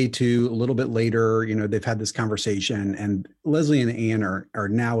still day 2, a little bit later, they've had this conversation, and Leslie and Ann are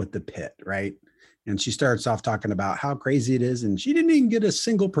now at the pit, right? And she starts off talking about how crazy it is, and she didn't even get a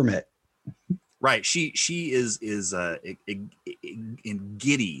single permit. Right. She is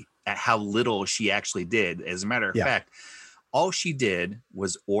giddy at how little she actually did. As a matter of fact, all she did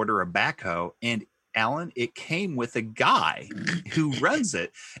was order a backhoe, and Alan, it came with a guy who runs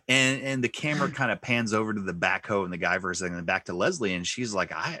it, and the camera kind of pans over to the backhoe and the guy for a second, and back to Leslie, and she's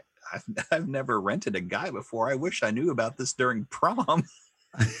like, I've never rented a guy before. I wish I knew about this during prom.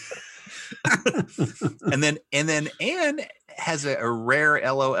 and then Ann has a rare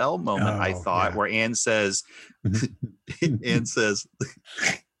LOL moment, I thought, where Ann says,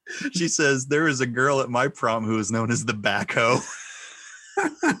 she says, there is a girl at my prom who is known as the backhoe.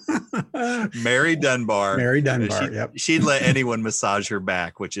 Mary Dunbar. Yep. She'd let anyone massage her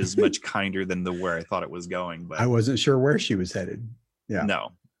back, which is much kinder than where I thought it was going. But I wasn't sure where she was headed. Yeah.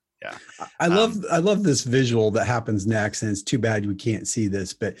 No. Yeah. I love this visual that happens next, and it's too bad we can't see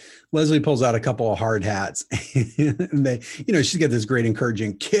this, but Leslie pulls out a couple of hard hats and they, she's got this great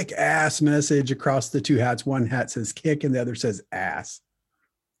encouraging kick ass message across the 2 hats. One hat says kick and the other says ass.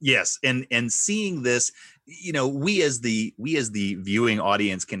 Yes. And seeing this, we as the viewing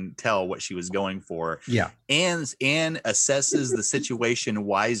audience can tell what she was going for. Yeah. Anne assesses the situation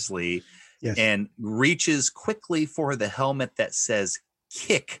wisely. Yes. And reaches quickly for the helmet that says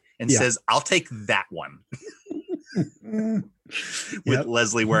kick and says, I'll take that one. With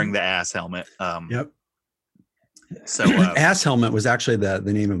Leslie wearing the ass helmet. Yep. So Ass Helmet was actually the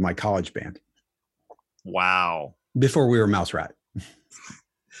name of my college band. Wow. Before we were Mouse Rat.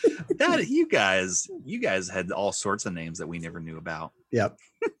 That you guys had all sorts of names that we never knew about. Yep.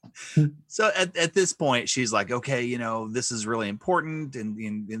 So at this point, she's like, okay, this is really important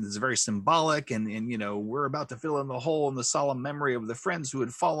and it's very symbolic. And we're about to fill in the hole in the solemn memory of the friends who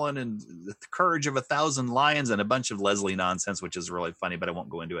had fallen and the courage of 1,000 lions and a bunch of Leslie nonsense, which is really funny, but I won't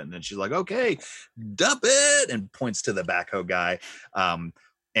go into it. And then she's like, okay, dump it, and points to the backhoe guy.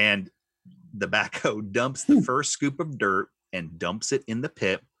 And the backhoe dumps the first scoop of dirt and dumps it in the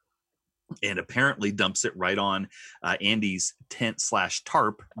pit. And apparently dumps it right on Andy's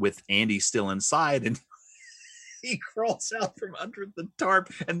tent/tarp with Andy still inside. And he crawls out from under the tarp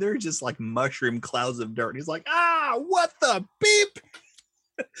and they're just like mushroom clouds of dirt. And he's like, what the beep?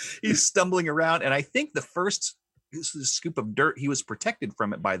 He's stumbling around. And I think the first scoop of dirt, he was protected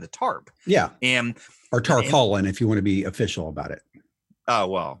from it by the tarp. Yeah. Or tarpaulin, if you want to be official about it. Oh,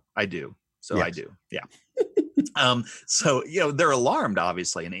 well, I do. So yes. I do. Yeah. So, they're alarmed,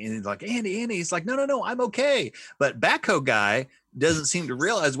 obviously. And he's like, Andy, he's like, no, I'm okay. But backhoe guy doesn't seem to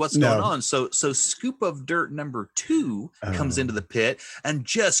realize what's going on. So scoop of dirt number 2 comes into the pit and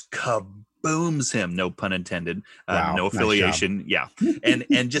just kabooms him. No pun intended. Wow, no affiliation. Nice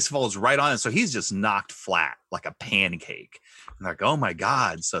and just falls right on it. So he's just knocked flat like a pancake. I'm like, oh my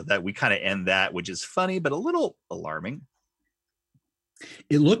God. So that we kind of end that, which is funny, but a little alarming.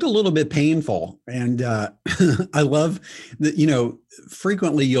 It looked a little bit painful. And I love that,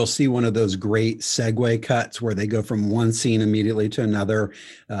 frequently you'll see one of those great segue cuts where they go from one scene immediately to another.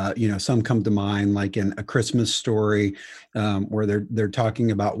 Some come to mind, like in A Christmas Story, where they're talking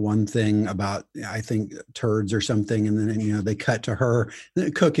about one thing about, I think, turds or something. And then, they cut to her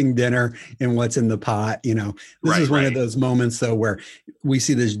cooking dinner and what's in the pot. This is one of those moments, though, where we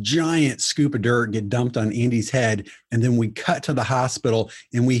see this giant scoop of dirt get dumped on Andy's head. And then we cut to the hospital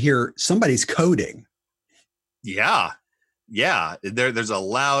and we hear somebody's coding. Yeah. There's a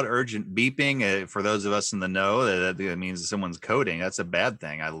loud, urgent beeping. For those of us in the know, that means someone's coding. That's a bad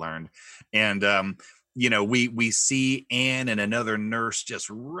thing, I learned. And we see Anne and another nurse just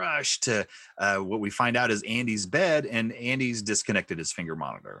rush to what we find out is Andy's bed, and Andy's disconnected his finger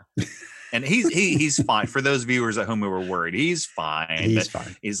monitor. And he's fine. For those viewers at home who were worried, he's fine. He's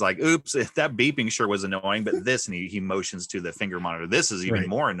fine. He's like, oops, that beeping sure was annoying, but this, and he motions to the finger monitor. This is even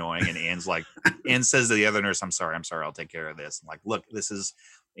more annoying. And Anne says to the other nurse, I'm sorry, I'll take care of this. And like, look, this is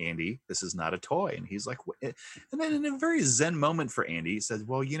Andy. This is not a toy. And he's like, what? And then in a very zen moment for Andy, he says,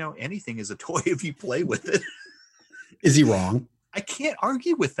 well, anything is a toy if you play with it. Is he wrong? I can't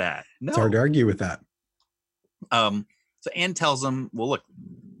argue with that. No. It's hard to argue with that. So Anne tells him, well, look,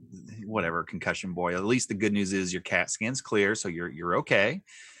 whatever, concussion boy, at least the good news is your CAT scan's clear, so you're okay.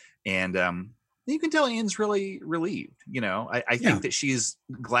 And you can tell Anne's really relieved. I think that she's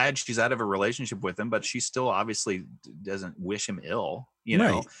glad she's out of a relationship with him, but she still obviously doesn't wish him ill,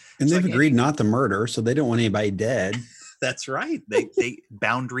 Right. And they've agreed not to murder, so they don't want anybody dead. That's right. They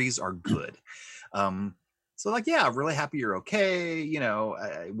boundaries are good. So like, yeah, I'm really happy you're okay.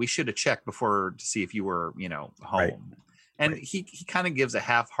 We should have checked before to see if you were, home. Right. And he kind of gives a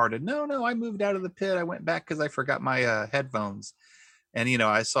half-hearted, no, I moved out of the pit. I went back because I forgot my headphones. And,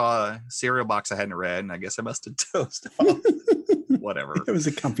 I saw a cereal box I hadn't read, and I guess I must have dozed off. Whatever. It was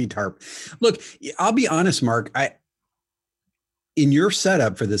a comfy tarp. Look, I'll be honest, Mark. In your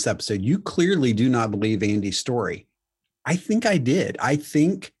setup for this episode, you clearly do not believe Andy's story. I think I did.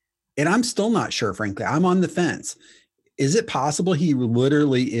 And I'm still not sure, frankly. I'm on the fence. Is it possible he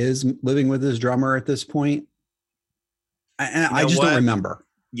literally is living with his drummer at this point? I just don't remember.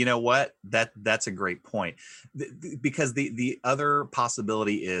 You know what? That's a great point. Because the other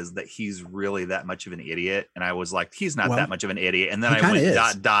possibility is that he's really that much of an idiot. And I was like, he's not that much of an idiot. And then I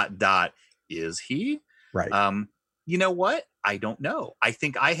went ... Is he? Right. You know what? I don't know. I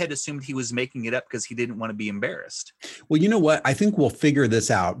think I had assumed he was making it up because he didn't want to be embarrassed. Well, you know what? I think we'll figure this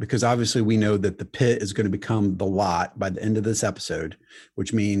out because obviously we know that the pit is going to become the lot by the end of this episode,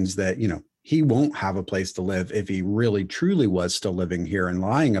 which means that, he won't have a place to live if he really truly was still living here and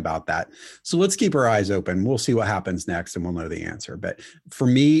lying about that. So let's keep our eyes open. We'll see what happens next and we'll know the answer. But for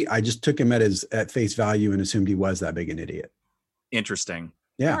me, I just took him at face value and assumed he was that big an idiot. Interesting.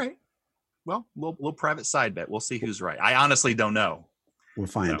 Yeah. All right. Well, we'll private side bet. We'll see who's right. I honestly don't know. We'll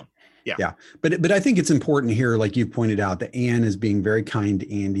find. Yeah. But I think it's important here, like you pointed out, that Anne is being very kind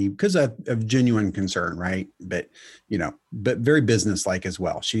to Andy because of genuine concern, right? But, but very businesslike as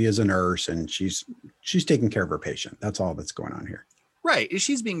well. She is a nurse and she's taking care of her patient. That's all that's going on here. Right.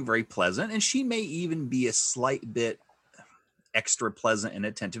 She's being very pleasant, and she may even be a slight bit extra pleasant and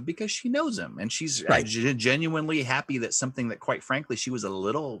attentive because she knows him, and she's genuinely happy that something that, quite frankly, she was a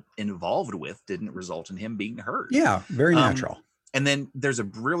little involved with didn't result in him being hurt. Yeah, very natural. And then there's a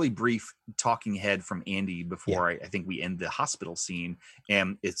really brief talking head from Andy before I think we end the hospital scene.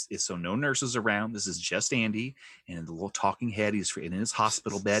 And it's so no nurses around. This is just Andy and the little talking head. He's in his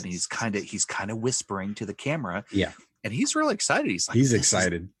hospital bed, and he's kind of whispering to the camera. Yeah. And he's really excited. He's like, he's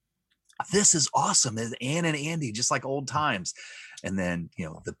excited. This is awesome. And Anne and Andy, just like old times. And then,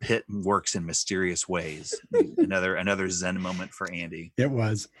 the pit works in mysterious ways. another Zen moment for Andy. It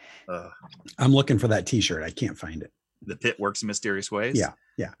was. I'm looking for that t-shirt. I can't find it. The pit works in mysterious ways. Yeah.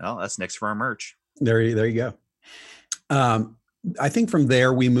 Yeah. Well, that's next for our merch. There you go. I think from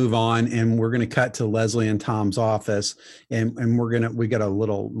there we move on, and we're going to cut to Leslie and Tom's office, and we got a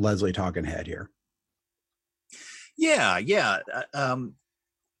little Leslie talking head here. Yeah.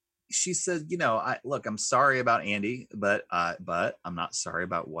 She said, I'm sorry about Andy, but I'm not sorry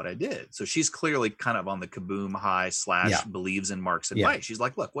about what I did. So she's clearly kind of on the kaboom high / believes in Mark's advice. Yeah. She's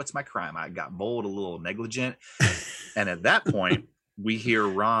like, look, what's my crime? I got bold, a little negligent. And at that point, we hear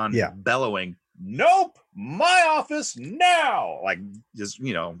Ron bellowing, nope, my office now. Like, just,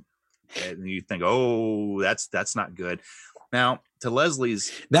 and you think, oh, that's not good. Now, to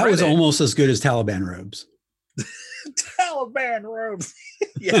Leslie's that was almost as good as Taliban robes. Taliban robes.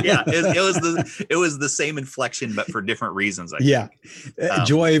 yeah. It was the same inflection, but for different reasons. I think.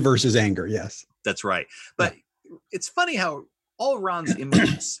 Joy versus anger. Yes, that's right. But it's funny how all Ron's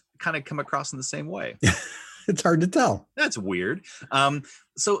images kind of come across in the same way. It's hard to tell. That's weird.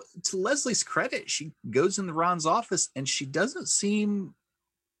 So to Leslie's credit, she goes into Ron's office and she doesn't seem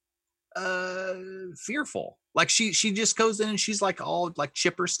fearful. Like she just goes in and she's like all like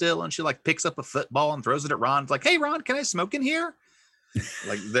chipper still, and she like picks up a football and throws it at Ron. It's like, hey Ron, can I smoke in here?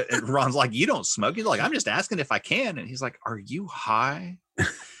 And Ron's like, you don't smoke. He's like, I'm just asking if I can. And he's like, are you high?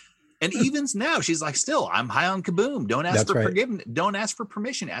 And evens now, she's like, still, I'm high on kaboom. Don't ask for forgiveness. Don't ask for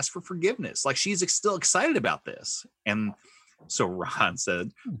permission. Ask for forgiveness. Like she's still excited about this. And so Ron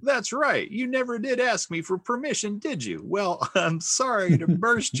said, that's right. You never did ask me for permission, did you? Well, I'm sorry to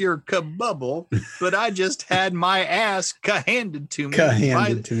burst your kabubble, but I just had my ass handed to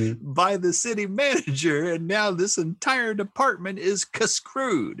me by the city manager, and now this entire department is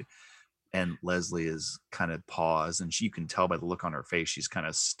screwed. And Leslie is kind of paused, and you can tell by the look on her face, she's kind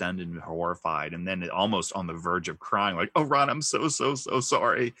of stunned and horrified, and then almost on the verge of crying, like, oh, Ron, I'm so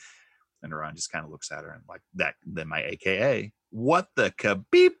sorry. And Ron just kind of looks at her and like, that, then my AKA, what the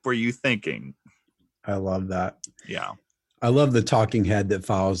kabeep were you thinking? I love that. Yeah. I love the talking head that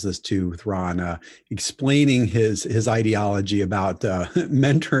follows this too, with Ron explaining his ideology about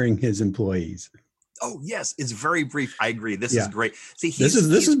mentoring his employees. Oh yes, it's very brief. I agree. This is great. See, this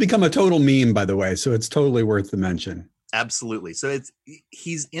has become a total meme, by the way, so it's totally worth the mention. Absolutely. So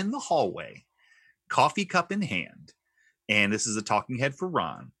he's in the hallway, coffee cup in hand, and this is a talking head for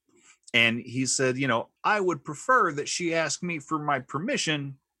Ron. And he said, I would prefer that she ask me for my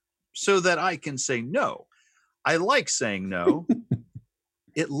permission so that I can say no. I like saying no.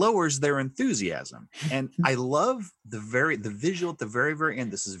 It lowers their enthusiasm. And I love the visual at the very, very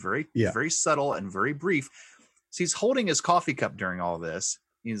end. This is very, very subtle and very brief. So he's holding his coffee cup during all this.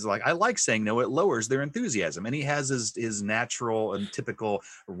 He's like, I like saying no, it lowers their enthusiasm. And he has his natural and typical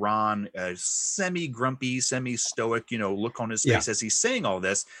Ron, semi-grumpy, semi-stoic, look on his face as he's saying all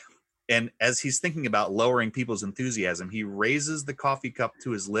this. And as he's thinking about lowering people's enthusiasm, he raises the coffee cup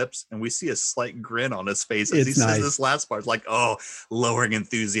to his lips, and we see a slight grin on his face as he says this last part. It's like, oh, lowering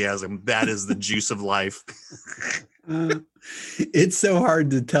enthusiasm. That is the juice of life. It's so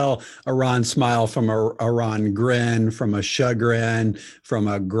hard to tell a Ron smile from a Ron grin, from a chagrin, from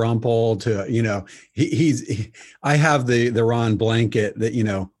a grumple to, I have the Ron blanket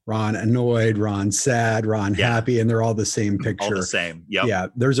that, Ron annoyed, Ron sad, Ron happy, and they're all the same picture. All the same. Yep. Yeah.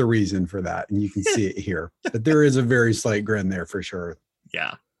 There's a reason for that. And you can see it here, but there is a very slight grin there for sure.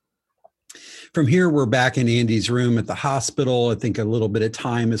 Yeah. From here, we're back in Andy's room at the hospital. I think a little bit of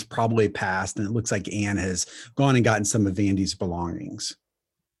time has probably passed, and it looks like Anne has gone and gotten some of Andy's belongings.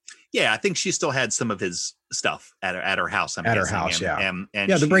 Yeah, I think she still had some of his stuff at her house. At her house, and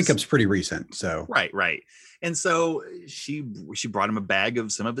the breakup's pretty recent. So right. And so she brought him a bag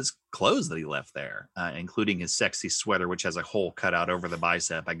of some of his clothes that he left there, including his sexy sweater, which has a hole cut out over the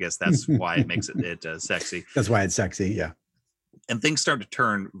bicep. I guess that's why it makes it sexy. That's why it's sexy. Yeah. And things start to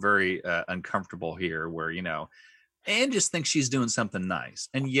turn very uncomfortable here, where, Anne just thinks she's doing something nice.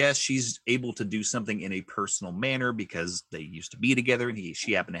 And yes, she's able to do something in a personal manner because they used to be together and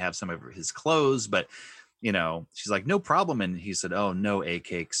she happened to have some of his clothes. But, she's like, no problem. And he said, oh, no,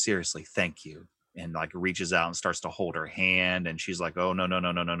 A-Cake. Seriously, thank you. And like reaches out and starts to hold her hand. And she's like, oh, no.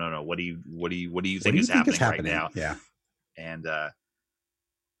 What do you think is happening right now? Yeah. And a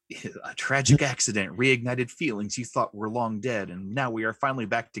tragic accident reignited feelings you thought were long dead, and now we are finally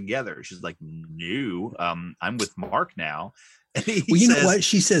back together. She's like, no, I'm with Mark now. And you know what?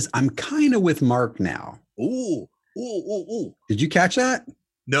 She says, I'm kind of with Mark now. Ooh. Did you catch that?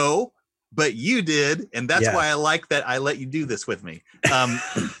 No, but you did. And that's why I like that I let you do this with me.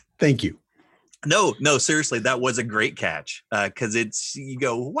 Thank you. No, seriously, that was a great catch. Because you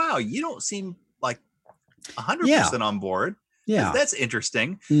go, wow, you don't seem like 100% on board. Yeah, that's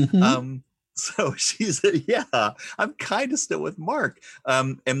interesting. Mm-hmm. So she said, yeah, I'm kind of still with Mark.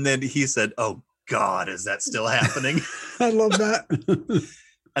 And then he said, oh God, is that still happening? I love that.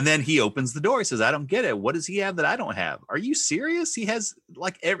 And then he opens the door. He says, I don't get it. What does he have that I don't have? Are you serious? He has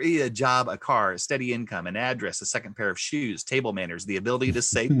like every job, a car, a steady income, an address, a second pair of shoes, table manners, the ability to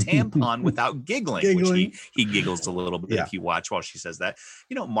say tampon without giggling. Which he giggles a little bit if you watch while she says that.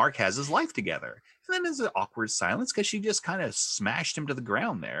 Mark has his life together. And then there's an awkward silence because she just kind of smashed him to the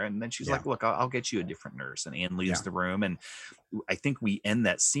ground there. And then she's like, look, I'll get you a different nurse. And Anne leaves the room. And I think we end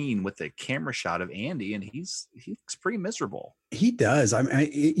that scene with a camera shot of Andy, and he looks pretty miserable. He does. I mean,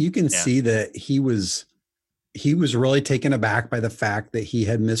 you can see that he was really taken aback by the fact that he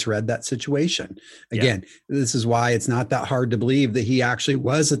had misread that situation. Again, this is why it's not that hard to believe that he actually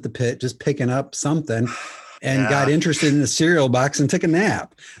was at the pit just picking up something and got interested in the cereal box and took a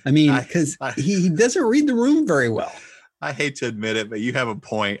nap. I mean, because he doesn't read the room very well. I hate to admit it, but you have a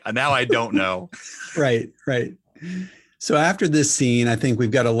point. Now I don't know. Right. So after this scene, I think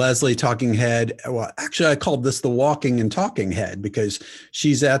we've got a Leslie talking head. Well, actually, I called this the walking and talking head because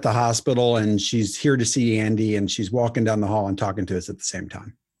she's at the hospital and she's here to see Andy, and she's walking down the hall and talking to us at the same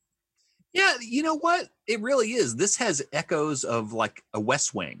time. Yeah, you know what? It really is. This has echoes of like a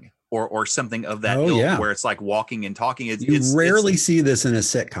West Wing or something of that ilk, where it's like walking and talking. You rarely see this in a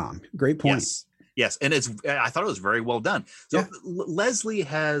sitcom. Great point. Yes. And I thought it was very well done. So Leslie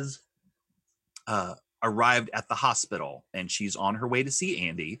has arrived at the hospital, and she's on her way to see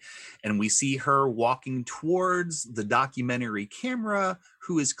Andy. And we see her walking towards the documentary camera,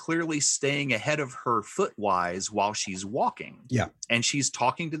 who is clearly staying ahead of her footwise while she's walking. Yeah. And she's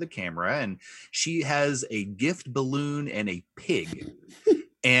talking to the camera, and she has a gift balloon and a pig.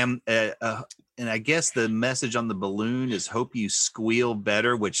 And I guess the message on the balloon is "Hope you squeal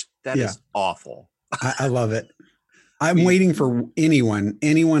better," which is awful. I love it. I'm waiting for anyone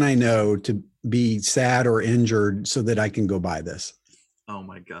I know to be sad or injured so that I can go buy this. Oh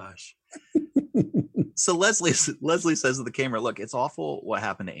my gosh. So Leslie says to the camera, look, it's awful what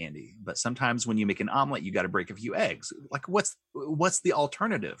happened to Andy, but sometimes when you make an omelet, you got to break a few eggs. Like what's the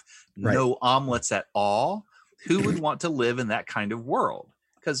alternative? Right. No omelets at all. Who would want to live in that kind of world?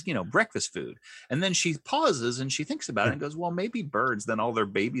 Because, breakfast food. And then she pauses and she thinks about it and goes, well, maybe birds, then all their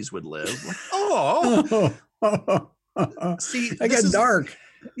babies would live. Like, see, I got dark.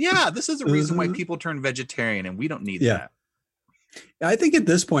 Yeah, this is the reason why people turn vegetarian, and we don't need that. I think at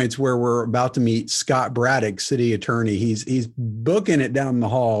this point, it's where we're about to meet Scott Braddock, city attorney. He's booking it down the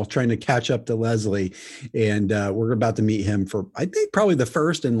hall, trying to catch up to Leslie. And we're about to meet him for, I think, probably the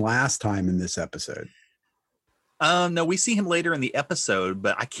first and last time in this episode. No, we see him later in the episode,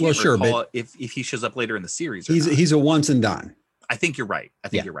 but I can't recall if he shows up later in the series. He's a once and done. I think you're right.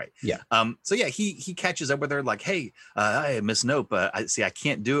 You're right. Yeah. So he catches up with her like, hey, Miss Nope. I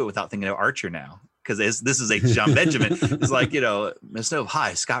can't do it without thinking of Archer now. Because this is a John Benjamin. It's like, Miss Nope,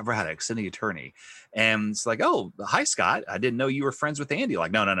 hi, Scott Braddock, city attorney. And it's like, oh, hi, Scott. I didn't know you were friends with Andy.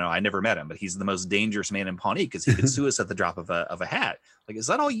 Like, no, I never met him, but he's the most dangerous man in Pawnee because he could sue us at the drop of a hat. Like, is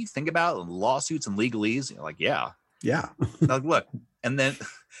that all you think about? Lawsuits and legalese? And you're like, yeah. Yeah. Like, look. And then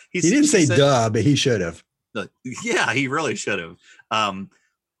he didn't say duh, but he should have. Yeah, he really should have.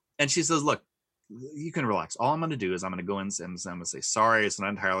 And she says, look, you can relax. All I'm going to do is I'm going to go in and I'm going to say, sorry, it's not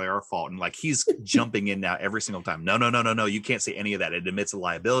entirely our fault. And like, he's jumping in now every single time. No. You can't say any of that. It admits a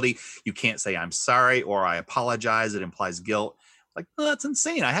liability. You can't say I'm sorry or I apologize. It implies guilt. Like, oh, that's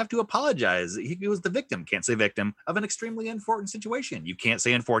insane. I have to apologize. He was the victim. Can't say victim of an extremely unfortunate situation. You can't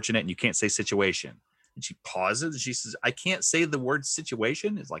say unfortunate and you can't say situation. And she pauses and she says, I can't say the word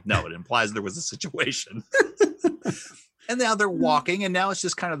situation. It's like, no, it implies there was a situation. And now they're walking, and now it's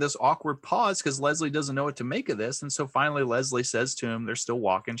just kind of this awkward pause because Leslie doesn't know what to make of this. And so finally Leslie says to him, they're still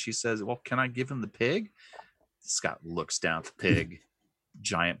walking. She says, well, can I give him the pig? Scott looks down at the pig,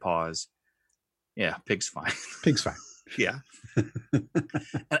 giant paws. Yeah, pig's fine. Pig's fine. Yeah.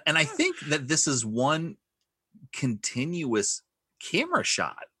 And I think that this is one continuous camera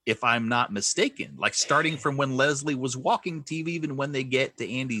shot, if I'm not mistaken, like starting from when Leslie was walking to even when they get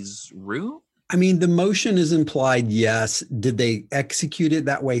to Andy's room. I mean, the motion is implied, yes. Did they execute it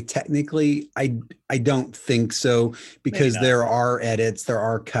that way technically? I don't think so, because there are edits, there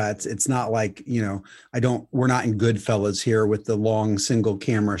are cuts. It's not like, we're not in Goodfellas here with the long single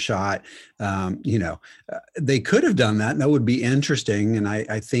camera shot. They could have done that, and that would be interesting. And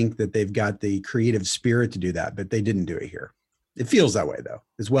I think that they've got the creative spirit to do that, but they didn't do it here. It feels that way, though.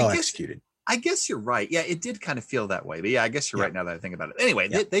 It's well executed. I guess you're right. Yeah, it did kind of feel that way. But yeah, I guess you're right now that I think about it. Anyway,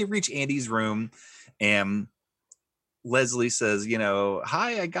 they reach Andy's room, and Leslie says,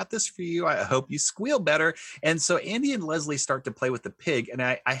 hi, I got this for you. I hope you squeal better. And so Andy and Leslie start to play with the pig. And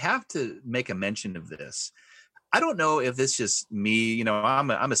I have to make a mention of this. I don't know if it's just me. I'm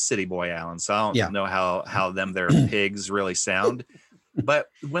a city boy, Alan, so I don't know how their pigs really sound. But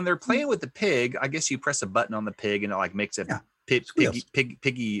when they're playing with the pig, I guess you press a button on the pig and it like makes a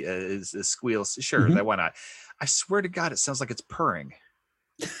piggy squeals. Sure, why not? I swear to God, it sounds like it's purring.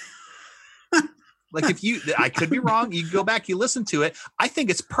 Like I could be wrong. You go back, you listen to it. I think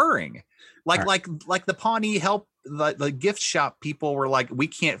it's purring. Like the Pawnee help the gift shop people were like, we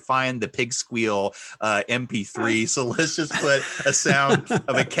can't find the pig squeal MP3, so let's just put a sound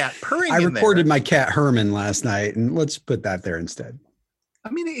of a cat purring. I recorded my cat Herman last night, and let's put that there instead. I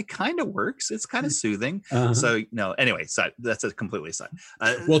mean, it kind of works. It's kind of soothing. So no, anyway, that's a completely aside.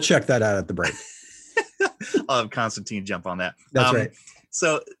 We'll check that out at the break. I'll have Constantine jump on that. That's right.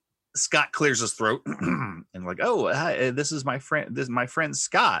 So Scott clears his throat and like, oh, hi, this is my friend. This is my friend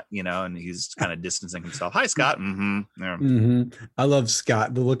Scott, and he's kind of distancing himself. Hi, Scott. I love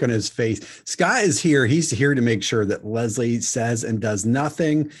Scott. The look on his face. Scott is here. He's here to make sure that Leslie says and does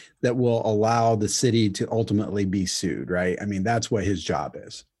nothing that will allow the city to ultimately be sued. Right. I mean, that's what his job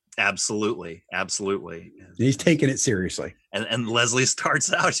is. Absolutely. He's taking it seriously. And Leslie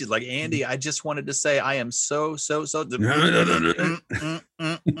starts out. She's like, Andy, I just wanted to say I am so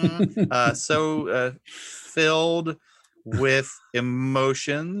filled with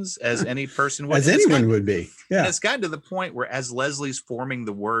emotions as any person would. As anyone would be. Yeah. And it's gotten to the point where as Leslie's forming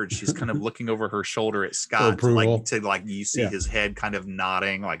the words, she's kind of looking over her shoulder at Scott to you see his head kind of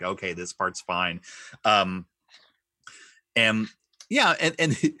nodding like, okay, this part's fine. And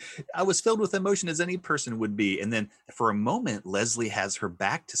I was filled with emotion as any person would be. And then for a moment, Leslie has her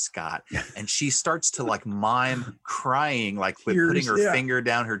back to Scott and she starts to like mime crying, like putting her finger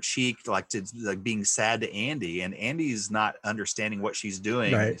down her cheek, like being sad to Andy. And Andy's not understanding what she's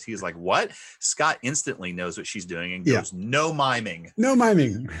doing. Right. He's like, what? Scott instantly knows what she's doing and goes, no miming. No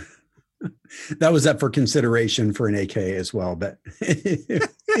miming. That was up for consideration for an AK as well, but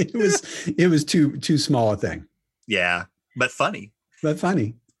it was too small a thing. Yeah, but funny. So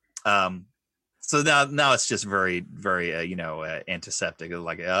now it's just very, very, antiseptic.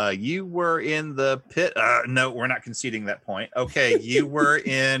 Like, you were in the pit. No, we're not conceding that point. Okay. You were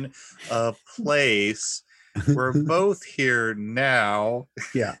in a place. We're both here now.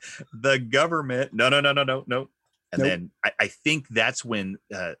 Yeah. The government. No. And then I think that's when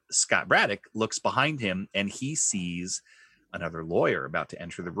Scott Braddock looks behind him and he sees another lawyer about to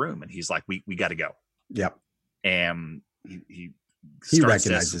enter the room. And he's like, we got to go. Yep. And he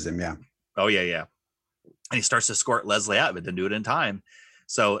recognizes him. Yeah. Oh yeah. And he starts to escort Leslie out, but didn't do it in time.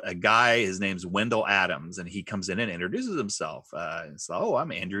 So a guy, his name's Wendell Adams, and he comes in and introduces himself. And so,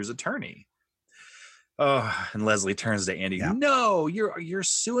 I'm Andrew's attorney. Oh, and Leslie turns to Andy. Yeah. No, you're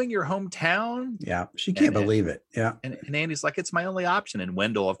suing your hometown. Yeah. She can't believe it. Yeah. And Andy's like, it's my only option. And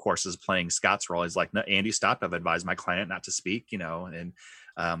Wendell, of course, is playing Scott's role. He's like, no, Andy, stop. I've advised my client not to speak, and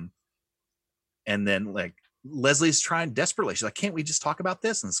then like, Leslie's trying desperately. She's like, can't we just talk about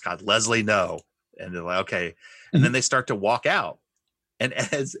this? And Scott, Leslie, no. And they're like, okay. And then they start to walk out. And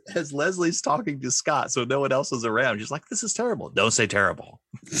as Leslie's talking to Scott, so no one else is around, she's like, this is terrible. Don't say terrible.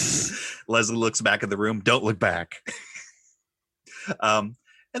 Leslie looks back at the room. Don't look back. And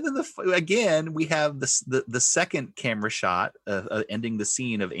then again, we have the second camera shot ending the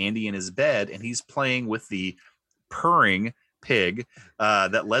scene of Andy in his bed. And he's playing with the purring pig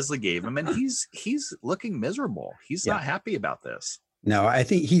that Leslie gave him, and he's looking miserable. He's not happy about this. No, I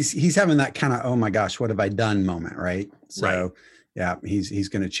think he's having that kind of, oh my gosh, what have I done moment, right? So yeah, he's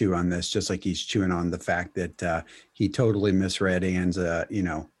going to chew on this just like he's chewing on the fact that he totally misread Anne's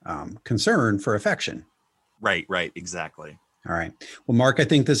concern for affection. Right, exactly. All right. Well, Mark, I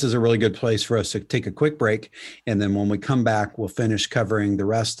think this is a really good place for us to take a quick break. And then when we come back, we'll finish covering the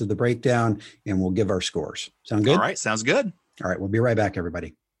rest of the breakdown and we'll give our scores. Sound good? All right. Sounds good. All right. We'll be right back,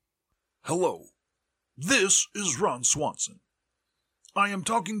 everybody. Hello, this is Ron Swanson. I am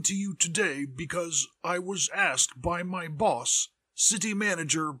talking to you today because I was asked by my boss, City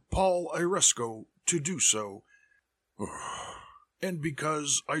Manager Paul Iresco, to do so. And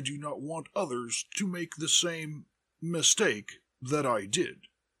because I do not want others to make the same mistake that I did.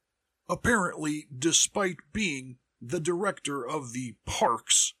 Apparently, despite being the director of the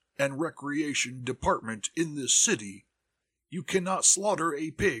Parks and Recreation Department in this city, you cannot slaughter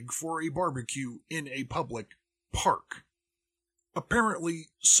a pig for a barbecue in a public park. Apparently,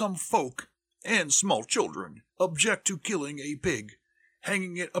 some folk and small children object to killing a pig,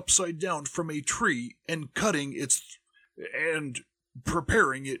 hanging it upside down from a tree and cutting its and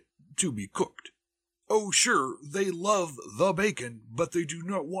preparing it to be cooked. Oh, sure, they love the bacon, but they do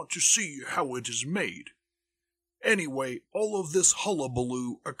not want to see how it is made. Anyway, all of this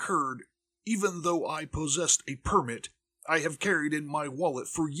hullabaloo occurred even though I possessed a permit I have carried in my wallet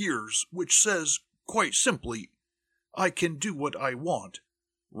for years, which says, quite simply, I can do what I want,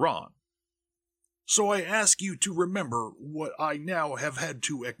 Ron. So I ask you to remember what I now have had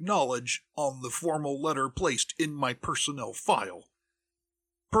to acknowledge on the formal letter placed in my personnel file.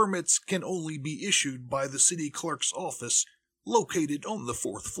 Permits can only be issued by the city clerk's office, located on the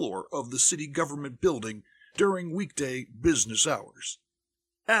 4th floor of the city government building during weekday business hours.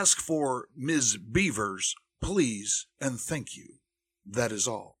 Ask for Ms. Beavers, please, and thank you. That is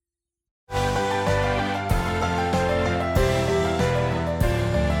all.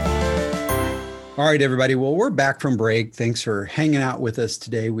 All right, everybody. Well, we're back from break. Thanks for hanging out with us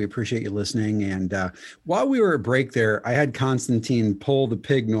today. We appreciate you listening. And while we were at break there, I had Constantine pull the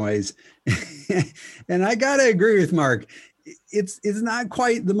pig noise. And I got to agree with Mark. It's not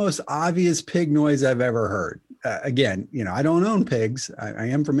quite the most obvious pig noise I've ever heard. Again, I don't own pigs. I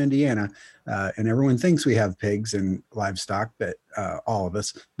am from Indiana, and everyone thinks we have pigs and livestock, but all of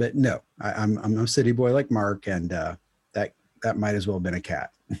us. But no, I'm a city boy like Mark, and that might as well have been a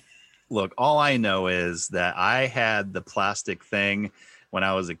cat. Look, all I know is that I had the plastic thing when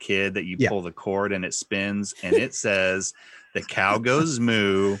I was a kid that you pull the cord and it spins and it says the cow goes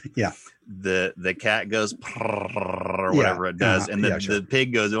moo. Yeah. The cat goes or whatever it does. And the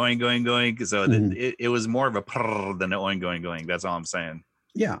pig goes oink, oink, oink. So it was more of a prrr than an oink, oink, oink. That's all I'm saying.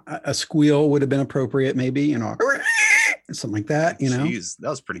 Yeah. A squeal would have been appropriate, maybe, something like that, Jeez, that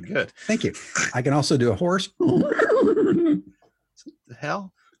was pretty good. Thank you. I can also do a horse. The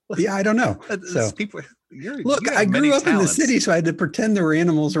hell? Yeah, I don't know. So people, look, I grew up in the city, so I had to pretend there were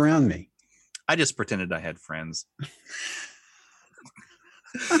animals around me. I just pretended I had friends.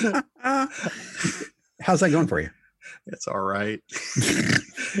 How's that going for you? It's all right.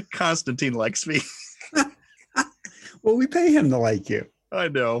 Constantine likes me. Well, we pay him to like you. I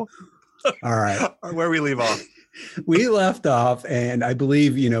know. All right. Where we leave off. We left off, and I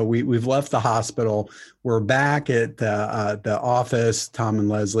believe, we've left the hospital. We're back at the office, Tom and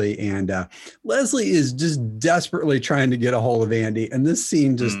Leslie, and Leslie is just desperately trying to get a hold of Andy. And this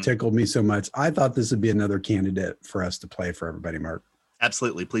scene just tickled me so much. I thought this would be another candidate for us to play for everybody, Mark.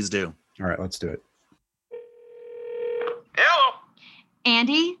 Absolutely. Please do. All right, let's do it. Hello.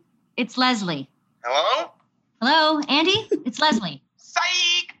 Andy, it's Leslie. Hello? Hello, Andy, it's Leslie.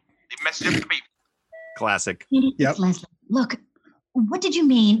 Psych! The message to me. Classic. Andy, Yep. it's Leslie. Look, what did you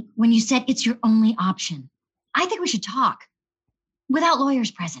mean when you said it's your only option? I think we should talk without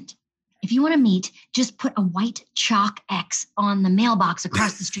lawyers present. If you want to meet, just put a white chalk X on the mailbox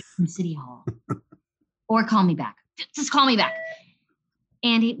across the street from City Hall. Or call me back. Just call me back.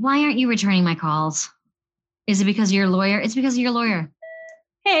 Andy, why aren't you returning my calls? Is it because of your lawyer? It's because of your lawyer.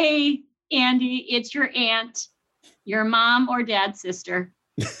 Hey, Andy, it's your aunt, your mom or dad's sister.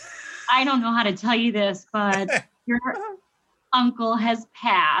 I don't know how to tell you this, but your uncle has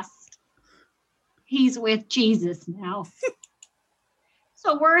passed. He's with Jesus now.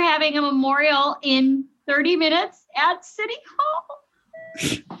 So we're having a memorial in 30 minutes at City Hall.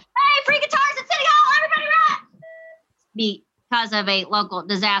 Hey, free guitars at City Hall, everybody run! Because of a local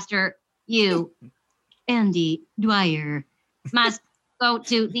disaster, you, Andy Dwyer, must go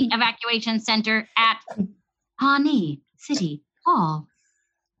to the evacuation center at Pawnee City Hall.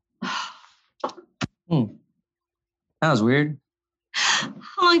 That was weird. How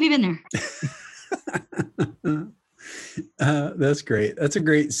long have you been there? That's great. That's a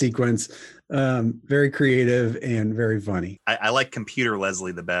great sequence. Very creative and very funny. I like computer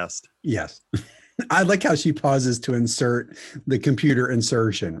Leslie the best. Yes. I like how she pauses to insert the computer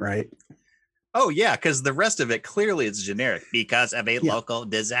insertion, right? Oh yeah, because the rest of it clearly it's generic because of a local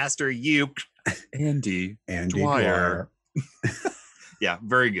disaster. You, Andy Dwyer. Yeah,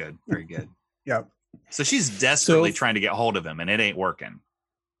 very good, very good. Yep. So she's desperately trying to get hold of him, and it ain't working.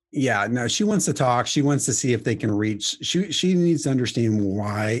 Yeah, no, she wants to talk. She wants to see if they can reach. She needs to understand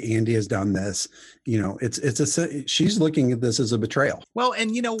why Andy has done this. You know, she's looking at this as a betrayal. Well,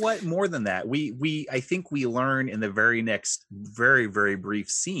 and you know what? More than that, I think we learn in the very next, very, very brief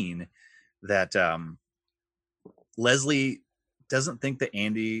scene that Leslie doesn't think that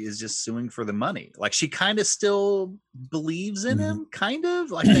Andy is just suing for the money. Like she kind of still believes in him, kind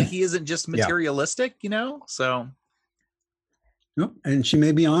of like that he isn't just materialistic, you know? So. Nope. And she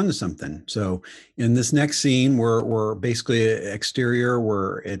may be on to something. So in this next scene, we're basically exterior.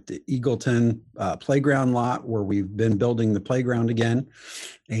 We're at the Eagleton playground lot where we've been building the playground again.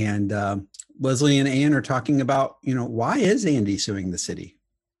 And Leslie and Anne are talking about, you know, why is Andy suing the city?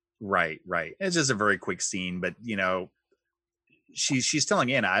 Right. It's just a very quick scene, but you know, she's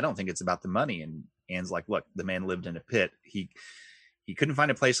telling Anne, I don't think it's about the money. And Anne's like, look, the man lived in a pit. He couldn't find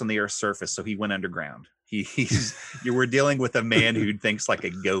a place on the Earth's surface, so he went underground. You were dealing with a man who thinks like a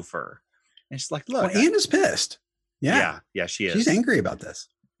gopher. And she's like, look, Anne is pissed. Yeah, she is. She's angry about this.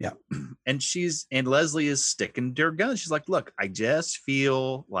 Yeah. And Leslie is sticking to her guns. She's like, look, I just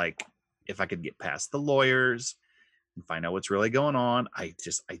feel like if I could get past the lawyers and find out what's really going on, I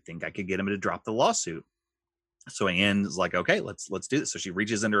think I could get him to drop the lawsuit. So Anne's like, okay, let's do this. So she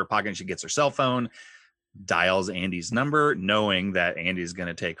reaches into her pocket and she gets her cell phone, dials Andy's number, knowing that Andy's going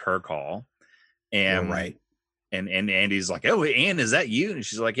to take her call. And and Andy's like, oh, Anne, is that you? And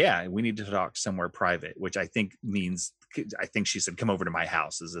she's like, yeah, we need to talk somewhere private, which I think she said, come over to my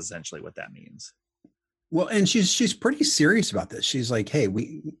house is essentially what that means. Well, and she's pretty serious about this. She's like, hey,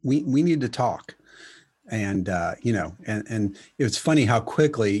 we need to talk. And, you know, and it was funny how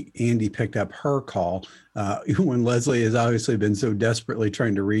quickly Andy picked up her call when Leslie has obviously been so desperately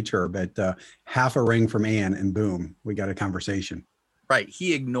trying to reach her, but half a ring from Anne and boom, we got a conversation. Right.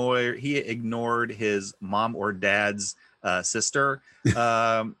 He ignored his mom or dad's sister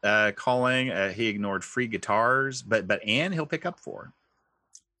calling. He ignored free guitars, but Anne he'll pick up for.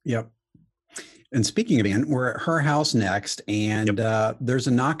 Yep. And speaking of Anne, we're at her house next, and there's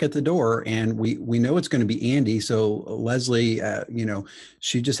a knock at the door, and we know it's going to be Andy. So Leslie, you know,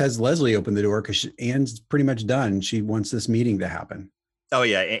 she just has Leslie open the door because Anne's pretty much done. She wants this meeting to happen. Oh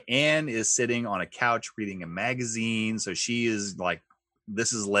yeah, Anne is sitting on a couch reading a magazine, so she is like,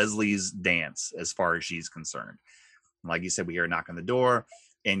 this is Leslie's dance as far as she's concerned. Like you said, we hear a knock on the door,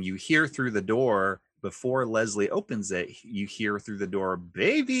 and you hear through the door. Before Leslie opens it, you hear through the door,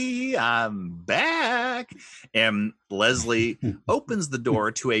 baby, I'm back. And Leslie opens the door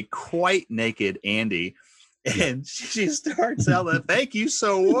to a quite naked Andy. And she starts out that, thank you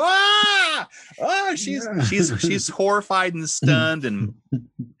so much. She's horrified and stunned. And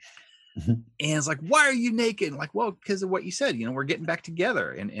Anne's like, why are you naked? And like, well, because of what you said, you know, we're getting back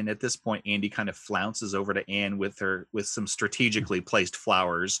together. And at this point, Andy kind of flounces over to Anne with some strategically placed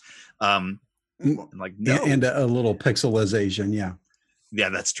flowers. Like no, and a little pixelization. Yeah,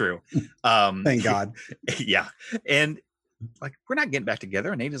 that's true. Thank God. Yeah, and like, we're not getting back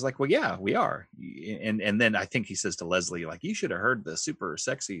together. And Andy's like, well, yeah, we are. And then I think he says to Leslie, like, you should have heard the super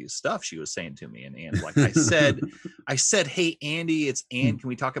sexy stuff she was saying to me. And Anne's like, I said, hey, Andy, it's Anne. Can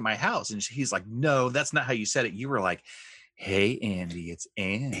we talk at my house? And he's like, no, that's not how you said it. You were like, hey, Andy, it's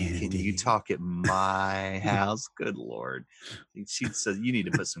Anne. Can you talk at my house? Good Lord. She says, you need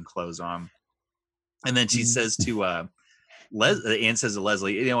to put some clothes on. And then she says to Anne says to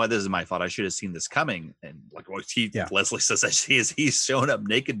Leslie, you know what, this is my fault. I should have seen this coming. And like, well, Leslie says that he's shown up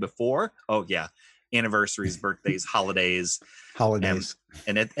naked before. Oh yeah, anniversaries, birthdays, holidays.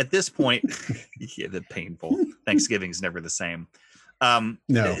 And at this point, yeah, the painful. Thanksgiving's never the same.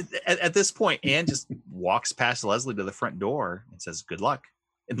 No. At this point, Anne just walks past Leslie to the front door and says, "Good luck."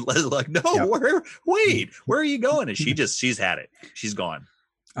 And Leslie's like, "No, where are you going?" And she's had it. She's gone.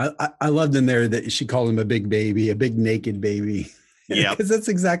 I loved in there that she called him a big baby, a big naked baby. Yeah, because that's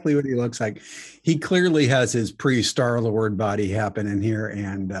exactly what he looks like. He clearly has his pre-Star-Lord body happening here,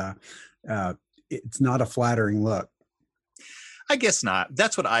 and it's not a flattering look. I guess not.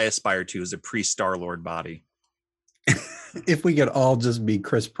 That's what I aspire to, is a pre-Star-Lord body. If we could all just be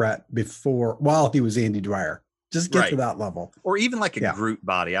Chris Pratt while he was Andy Dwyer, just get to that level, or even like a Groot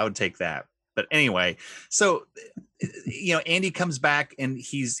body. I would take that. But anyway, so, you know, Andy comes back and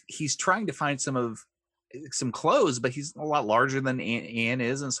he's trying to find some clothes, but he's a lot larger than Anne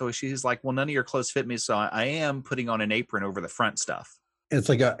is. And so she's like, well, none of your clothes fit me. So I am putting on an apron over the front stuff. It's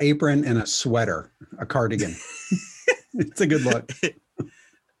like an apron and a sweater, a cardigan. It's a good look.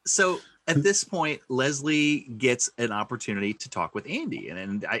 So at this point, Leslie gets an opportunity to talk with Andy.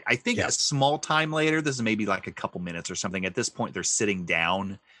 And I think a small time later, this is maybe like a couple minutes or something. At this point, they're sitting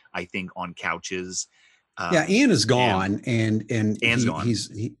down, I think, on couches. Ann is gone, and Ann's gone.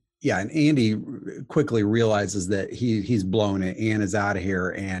 And Andy quickly realizes that he's blown it. Ann is out of here,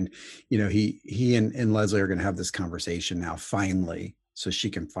 and he and Leslie are going to have this conversation now, finally, so she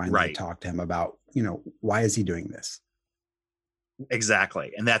can finally talk to him about why is he doing this.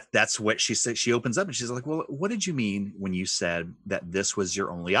 Exactly. And that's what she said. She opens up and she's like, well, what did you mean when you said that this was your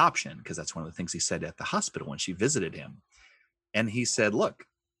only option? Because that's one of the things he said at the hospital when she visited him. And he said, look,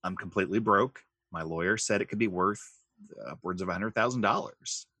 I'm completely broke. My lawyer said it could be worth upwards of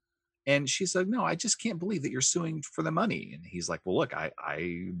 $100,000. And she said, no, I just can't believe that you're suing for the money. And he's like, well, look, I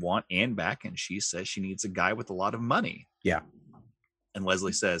want Ann back. And she says she needs a guy with a lot of money. Yeah. And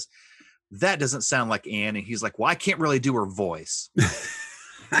Leslie says, that doesn't sound like Ann. And he's like, well, I can't really do her voice.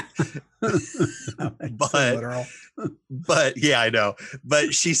 but yeah, I know.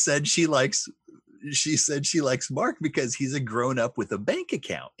 But she said she likes Mark because he's a grown up with a bank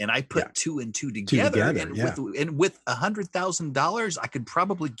account. And I put two and two together. And with $100,000, I could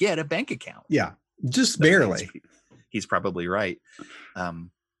probably get a bank account. Yeah, just barely. He's probably right.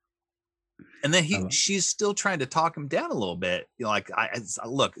 And then she's still trying to talk him down a little bit.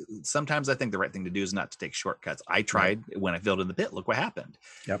 Look, sometimes I think the right thing to do is not to take shortcuts. I tried when I filled in the pit. Look what happened.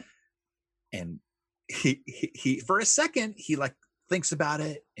 Yep. And he for a second, he like thinks about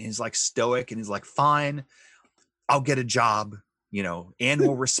it and he's like stoic and he's like, fine, I'll get a job, and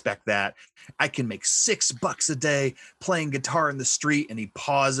we'll respect that. I can make $6 a day playing guitar in the street. And he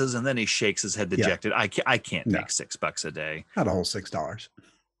pauses and then he shakes his head dejected. I can't make $6 a day. Not a whole $6.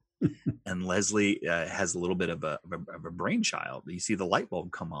 And Leslie has a little bit of a brainchild. You see the light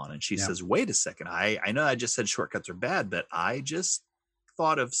bulb come on and she says, wait a second. I know I just said shortcuts are bad, but I just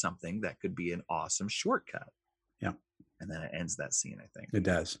thought of something that could be an awesome shortcut. Yeah. And then it ends that scene, I think. It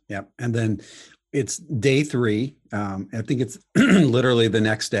does. Yep. And then it's day 3. I think it's literally the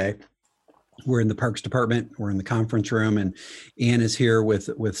next day. We're in the Parks Department. We're in the conference room, and Ann is here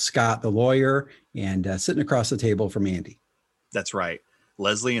with Scott, the lawyer, and sitting across the table from Andy. That's right.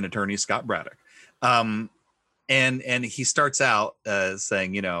 Leslie and attorney Scott Braddock. And he starts out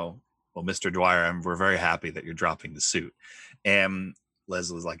saying, well, Mr. Dwyer, we're very happy that you're dropping the suit. And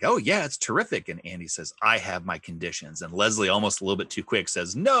Leslie's like, oh yeah, it's terrific. And Andy says, I have my conditions. And Leslie, almost a little bit too quick,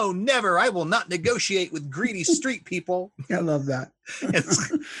 says, no, never. I will not negotiate with greedy street people. I love that.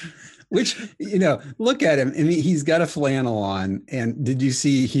 Which, look at him. I mean, he's got a flannel on. And did you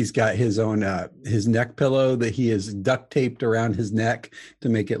see he's got his own, his neck pillow that he has duct taped around his neck to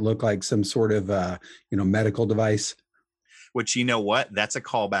make it look like some sort of, medical device? Which, you know what? That's a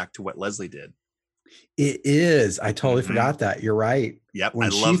callback to what Leslie did. It is. I totally forgot that. You're right. Yep.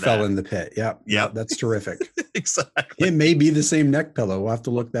 When she fell in the pit. Yep. Yep. That's terrific. Exactly. It may be the same neck pillow. We'll have to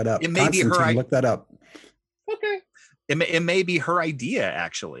look that up. It may be her. Look that up. Okay. It may be her idea,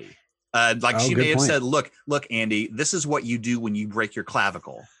 actually. She may have said, look, Andy, this is what you do when you break your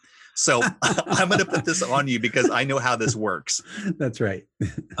clavicle. So I'm going to put this on you because I know how this works. That's right.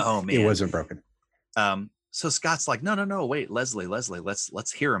 Oh man. It wasn't broken. So Scott's like, no, wait, Leslie,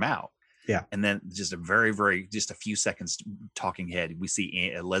 let's hear him out. Yeah. And then just a few seconds talking head, we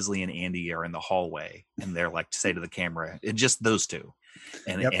see Leslie and Andy are in the hallway and they're like, say to the camera, just those two.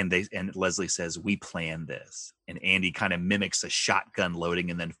 And Leslie says, we planned this. And Andy kind of mimics a shotgun loading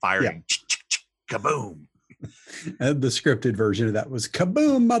and then firing. Kaboom. The scripted version of that was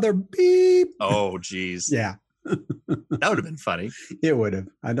kaboom, mother beep. Oh, geez. Yeah. That would have been funny. It would have.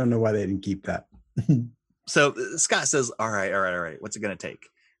 I don't know why they didn't keep that. So Scott says, all right. What's it going to take?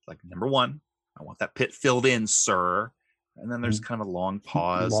 Like, number one, I want that pit filled in, sir. And then there's kind of a long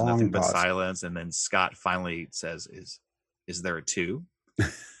pause, nothing but silence. And then Scott finally says, is there a 2?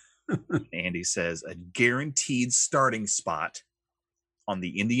 Andy says, a guaranteed starting spot on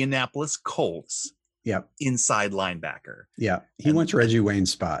the Indianapolis Colts. Yep. Inside linebacker. Yeah. He wants Reggie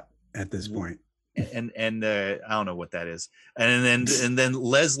Wayne's spot at this point. And I don't know what that is. And then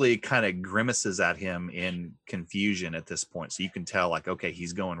Leslie kind of grimaces at him in confusion at this point. So you can tell, like, okay,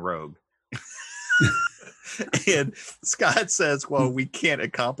 he's going rogue. And Scott says, well, we can't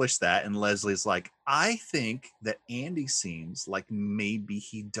accomplish that. And Leslie's like, I think that Andy seems like maybe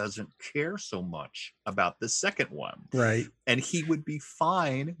he doesn't care so much about the second one. Right. And he would be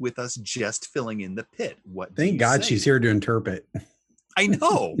fine with us just filling in the pit. Thank God she's here to interpret. I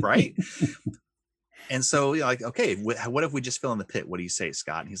know, right? And so you're like, okay, what if we just fill in the pit? What do you say,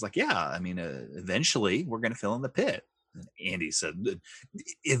 Scott? And he's like, yeah, I mean, eventually we're going to fill in the pit. And Andy said,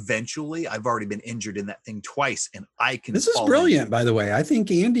 eventually, I've already been injured in that thing twice, and I can. This is brilliant, by the way. I think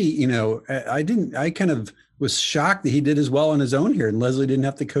Andy, I kind of was shocked that he did as well on his own here, and Leslie didn't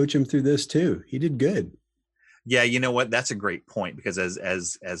have to coach him through this too. He did good. Yeah, you know what? That's a great point, because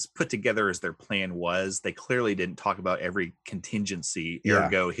as put together as their plan was, they clearly didn't talk about every contingency,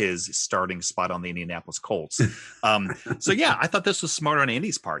 ergo his starting spot on the Indianapolis Colts. So yeah, I thought this was smart on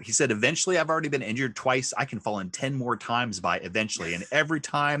Andy's part. He said, eventually, I've already been injured twice. I can fall in 10 more times by eventually. And every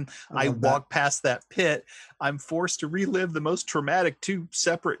time I walk past that pit, I'm forced to relive the most traumatic 2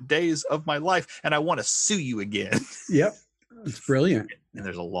 separate days of my life. And I want to sue you again. Yep. It's brilliant. And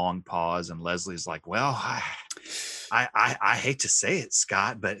there's a long pause, and Leslie's like, well, I hate to say it,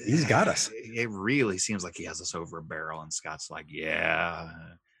 Scott, but he's got us. It really seems like he has us over a barrel. And Scott's like, yeah.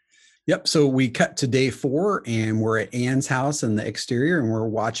 Yep. So we cut to day 4, and we're at Anne's house in the exterior, and we're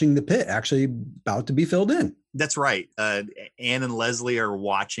watching the pit actually about to be filled in. That's right. Anne and Leslie are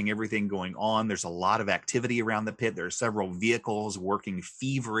watching everything going on. There's a lot of activity around the pit. There are several vehicles working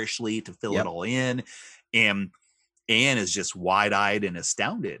feverishly to fill it all in. And Anne is just wide-eyed and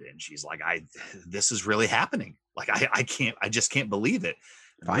astounded, and she's like, this is really happening. Like, I just can't believe it.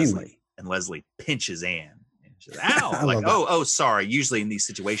 And Finally. Leslie pinches Anne. And she's like, ow. Like, oh, sorry. Usually in these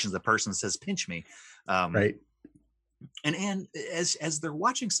situations, the person says, pinch me. Right. And Anne, as they're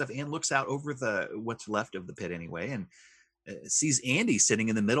watching stuff, Anne looks out over what's left of the pit anyway, and sees Andy sitting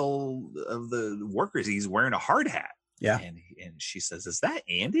in the middle of the workers. He's wearing a hard hat. Yeah. And she says, is that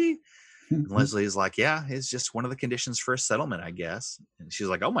Andy? And Leslie is like, yeah, it's just one of the conditions for a settlement, I guess. And she's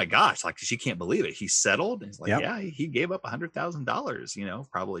like, oh my gosh, like she can't believe it. He settled. And he's like, yeah, he gave up $100,000,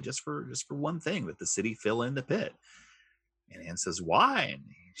 probably just for one thing, that the city fill in the pit. And Anne says, why? And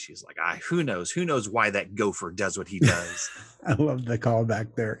she's like, who knows why that gopher does what he does. I love the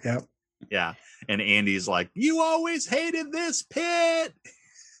callback there. Yep. Yeah. And Andy's like, you always hated this pit.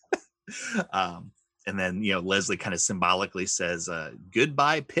 And then, Leslie kind of symbolically says,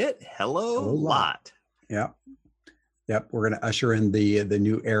 goodbye, pit. Hello, lot. Yep. We're going to usher in the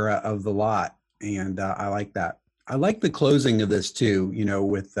new era of the lot. And I like that. I like the closing of this too,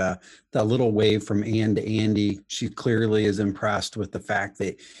 with the little wave from Anne to Andy. She clearly is impressed with the fact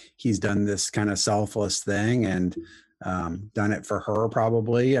that he's done this kind of selfless thing and done it for her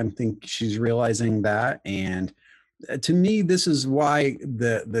probably. I think she's realizing that. And to me, this is why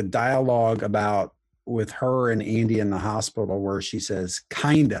the dialogue about with her and Andy in the hospital, where she says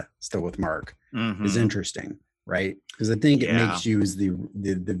kinda still with Mark, is interesting, right? Because I think it makes you as the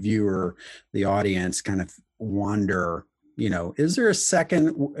viewer, the audience, kind of wonder, is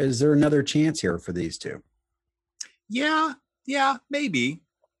there another chance here for these two? Yeah, maybe.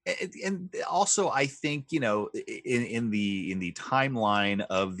 And also, I think, in the timeline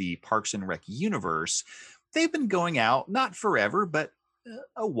of the Parks and Rec universe, they've been going out, not forever, but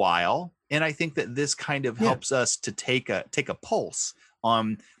a while. And I think that this kind of helps us to take a pulse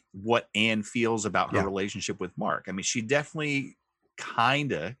on what Anne feels about her relationship with Mark. I mean, she definitely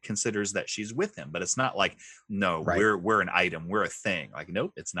kind of considers that she's with him, but it's not like, no, we're an item, we're a thing. Like,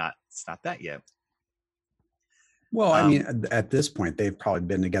 nope, it's not that yet. Well, I mean, at this point, they've probably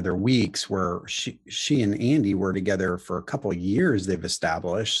been together weeks, where she and Andy were together for a couple of years, they've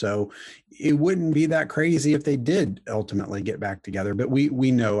established. So it wouldn't be that crazy if they did ultimately get back together. But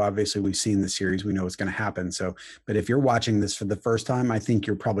we know, obviously, we've seen the series. We know what's going to happen. So, but if you're watching this for the first time, I think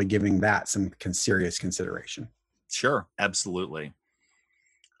you're probably giving that some serious consideration. Sure. Absolutely.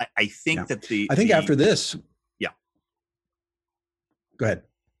 I think that after this. Yeah. Go ahead.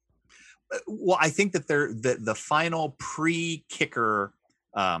 Well, I think that the final pre-kicker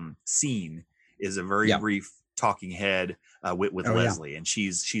scene is a very brief talking head with Leslie, and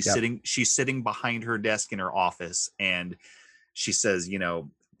she's sitting behind her desk in her office, and she says,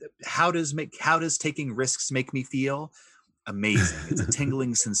 how does taking risks make me feel? Amazing. It's a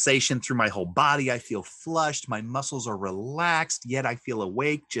tingling sensation through my whole body. I feel flushed. My muscles are relaxed, yet I feel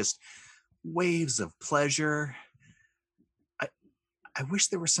awake. Just waves of pleasure. I wish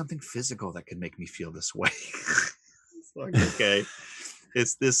there was something physical that could make me feel this way. It's like, okay,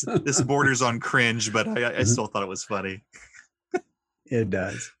 this borders on cringe, but I still thought it was funny. It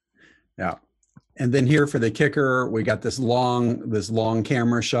does. Yeah. And then here for the kicker, we got this long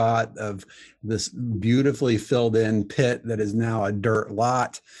camera shot of this beautifully filled in pit that is now a dirt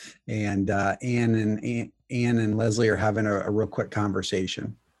lot. And Anne and Leslie are having a real quick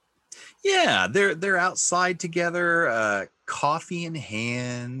conversation. Yeah, they're outside together, coffee in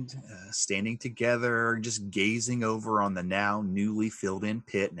hand, standing together, just gazing over on the now newly filled in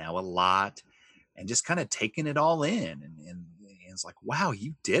pit, now a lot, and just kind of taking it all in. And it's like, wow,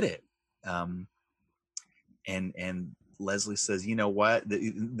 you did it. And Leslie says, you know what?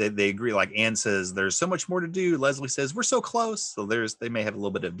 They agree. Like Anne says, there's so much more to do. Leslie says, we're so close. So they may have a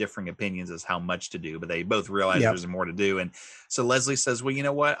little bit of differing opinions as how much to do, but they both realize there's more to do. And so Leslie says, well, you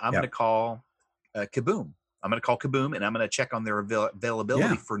know what? I'm going to call Kaboom. I'm going to call Kaboom and I'm going to check on their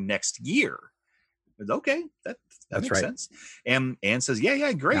availability for next year. Okay. That makes sense. And Anne says,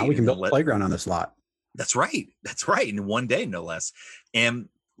 yeah, great. Now we can build a playground on this lot. That's right. In one day, no less. And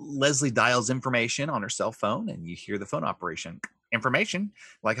Leslie dials information on her cell phone and you hear the phone operation. Information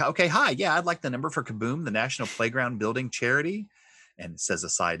like, okay, hi. Yeah, I'd like the number for Kaboom, the National Playground Building Charity. And it says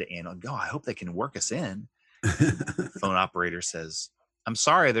aside to Anne, oh, I hope they can work us in. Phone operator says, I'm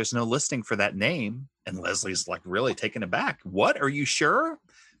sorry, there's no listing for that name. And Leslie's like really taken aback. What? Are you sure?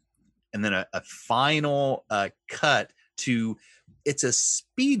 And then a final cut to, it's a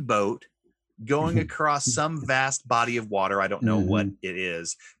speedboat going across some vast body of water. I don't know what it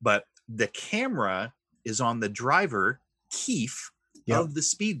is, but the camera is on the driver, Keefe, of the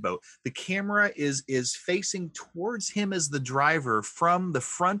speedboat. The camera is facing towards him as the driver from the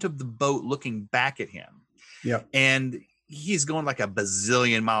front of the boat, looking back at him. Yeah. And he's going like a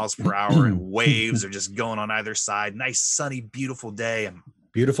bazillion miles per hour and waves are just going on either side. Nice, sunny, beautiful day. And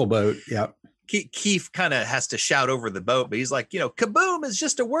beautiful boat. Yep. Keefe kind of has to shout over the boat, but he's like, Kaboom is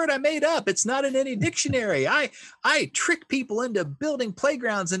just a word I made up. It's not in any dictionary. I trick people into building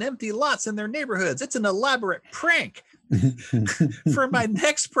playgrounds and empty lots in their neighborhoods. It's an elaborate prank. For my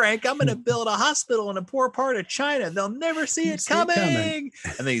next prank, I'm going to build a hospital in a poor part of China. They'll never see it coming.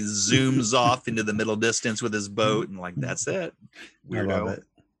 And then he zooms off into the middle distance with his boat, and like, that's it. Weirdo. I love it.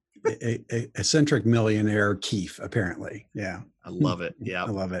 A eccentric millionaire Keefe, apparently. Yeah. I love it. Yeah. I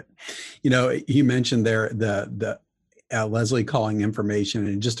love it. You mentioned there the Leslie calling information,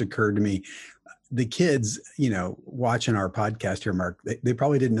 and it just occurred to me, the kids, watching our podcast here, Mark, they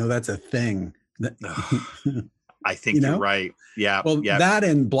probably didn't know that's a thing. I think you're right. Yeah. Well, that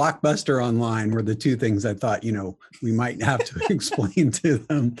and Blockbuster Online were the two things I thought, we might have to explain to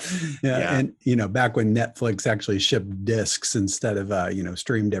them. Yeah. And, back when Netflix actually shipped discs instead of,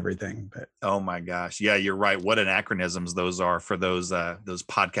 streamed everything. But oh my gosh. Yeah, you're right. What anachronisms those are for those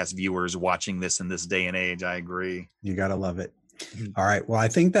podcast viewers watching this in this day and age. I agree. You got to love it. All right. Well, I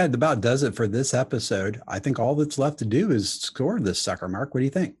think that about does it for this episode. I think all that's left to do is score this sucker, Mark. What do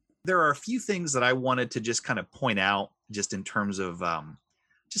you think? There are a few things that I wanted to just kind of point out, just in terms of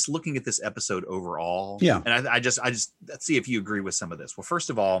just looking at this episode overall. Yeah. And I just let's see if you agree with some of this. Well,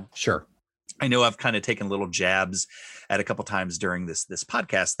 first of all, sure. I know I've kind of taken little jabs at a couple times during this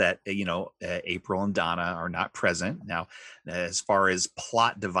podcast that, April and Donna are not present. Now, as far as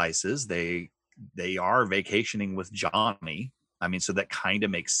plot devices, they are vacationing with Johnny. I mean, so that kind of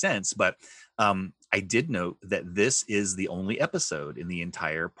makes sense. But I did note that this is the only episode in the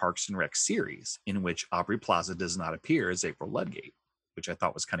entire Parks and Rec series in which Aubrey Plaza does not appear as April Ludgate, which I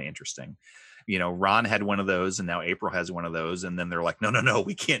thought was kind of interesting. Ron had one of those, and now April has one of those. And then they're like, no,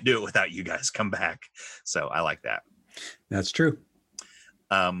 we can't do it without you guys. Come back. So I like that. That's true.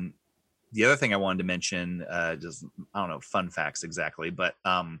 The other thing I wanted to mention, just, I don't know, fun facts exactly, but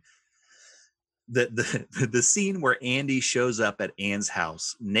the scene where Andy shows up at Anne's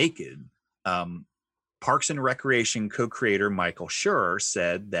house naked, Parks and Recreation co-creator Michael Schur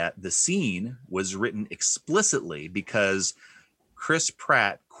said that the scene was written explicitly because Chris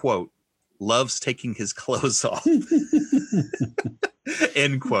Pratt, quote, loves taking his clothes off,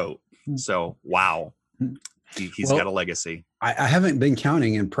 end quote. So, wow. He's got a legacy. I haven't been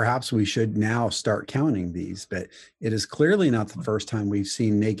counting, and perhaps we should now start counting these, but it is clearly not the first time we've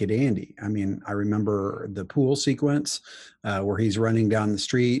seen naked Andy. I mean, I remember the pool sequence where he's running down the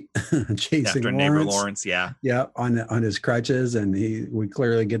street chasing after Lawrence. Neighbor Lawrence, yeah. Yeah, on his crutches, and we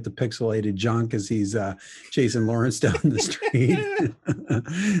clearly get the pixelated junk as he's chasing Lawrence down the street.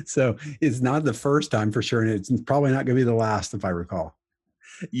 So it's not the first time for sure, and it's probably not going to be the last, if I recall.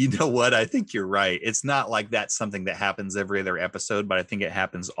 You know what? I think you're right. It's not like that's something that happens every other episode, but I think it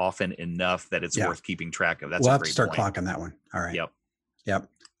happens often enough that it's worth keeping track of. That's we'll a have great to start point. clocking that one. All right. Yep.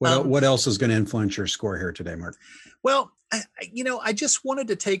 What else is going to influence your score here today, Mark? Well, I just wanted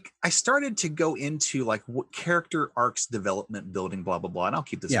to I started to go into like what character arcs, development, building, blah, blah, blah. And I'll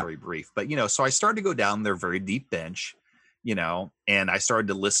keep this very brief, but so I started to go down their very deep bench, and I started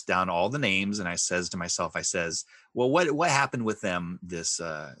to list down all the names, and I says to myself, well, what happened with them this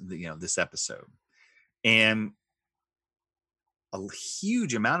episode? And a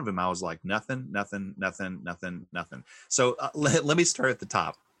huge amount of them, I was like, nothing. So let me start at the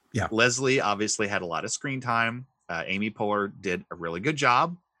top. Yeah. Leslie obviously had a lot of screen time. Amy Poehler did a really good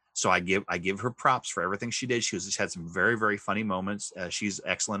job. So I give her props for everything she did. She had some very, very funny moments. She's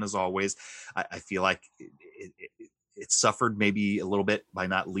excellent as always. I feel like it suffered maybe a little bit by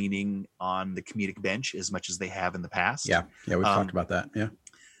not leaning on the comedic bench as much as they have in the past. Yeah, we talked about that. Yeah.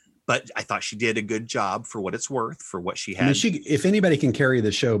 But I thought she did a good job for what it's worth, for what she had. I mean, if anybody can carry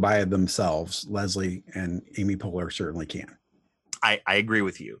the show by themselves, Leslie and Amy Poehler certainly can. I agree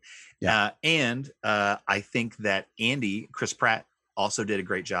with you. Yeah. And I think that Chris Pratt also did a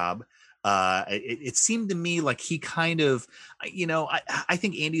great job. It seemed to me like he kind of, I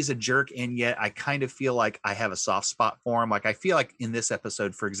think Andy's a jerk, and yet I kind of feel like I have a soft spot for him. Like, I feel like in this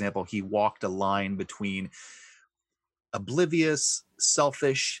episode, for example, he walked a line between oblivious,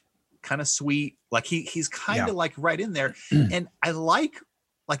 selfish, kind of sweet. Like he's kind of like right in there. And I like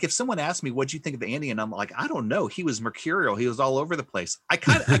if someone asked me, what'd you think of Andy? And I'm like, I don't know. He was mercurial. He was all over the place. I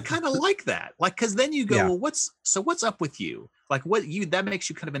kind of like that. Like, cause then you go, well, what's up with you? Like that makes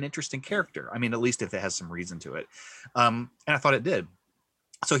you kind of an interesting character. I mean, at least if it has some reason to it. And I thought it did.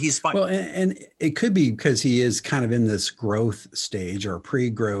 So he's fine. Well, and it could be because he is kind of in this growth stage or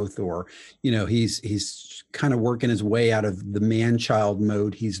pre-growth, or, he's kind of working his way out of the man-child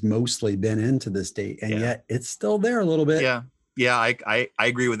mode he's mostly been in to this date. And yet it's still there a little bit. Yeah. Yeah. I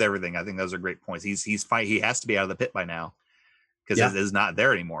agree with everything. I think those are great points. He's fine. He has to be out of the pit by now because it is not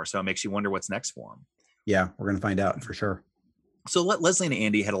there anymore. So it makes you wonder what's next for him. Yeah. We're going to find out for sure. So Leslie and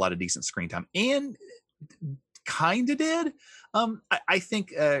Andy had a lot of decent screen time, and kind of did. I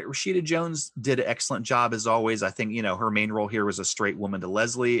think Rashida Jones did an excellent job as always. I think, her main role here was a straight woman to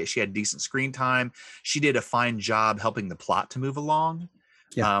Leslie. She had decent screen time. She did a fine job helping the plot to move along.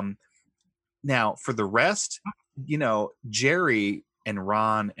 Yeah. Now for the rest, Jerry and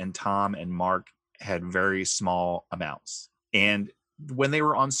Ron and Tom and Mark had very small amounts. And when they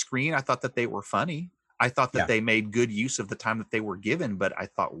were on screen, I thought that they were funny. I thought that they made good use of the time that they were given, but I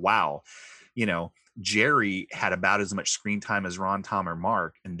thought, wow, Jerry had about as much screen time as Ron, Tom, or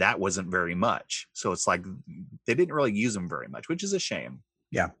Mark, and that wasn't very much. So it's like they didn't really use him very much, which is a shame.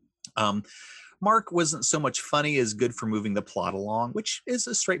 Yeah. Mark wasn't so much funny as good for moving the plot along, which is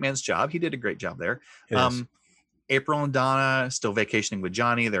a straight man's job. He did a great job there. April and Donna still vacationing with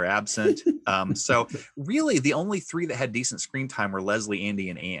Johnny. They're absent. So really the only three that had decent screen time were Leslie,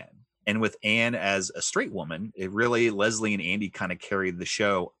 Andy, and Ann. And with Ann as a straight woman, it really, Leslie and Andy kind of carried the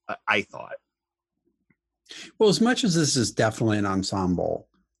show, I thought. Well, as much as this is definitely an ensemble,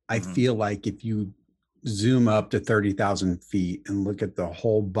 I feel like if you zoom up to 30,000 feet and look at the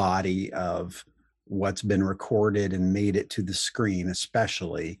whole body of what's been recorded and made it to the screen,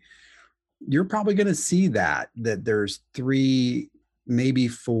 especially, you're probably going to see that there's three, maybe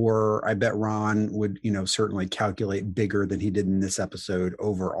four. I bet Ron would, certainly calculate bigger than he did in this episode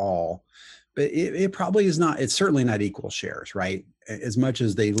overall. But it probably is not, it's certainly not equal shares, right? As much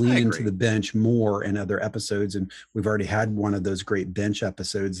as they lean into the bench more in other episodes, and we've already had one of those great bench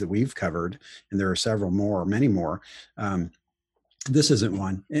episodes that we've covered, and there are several more, many more. This isn't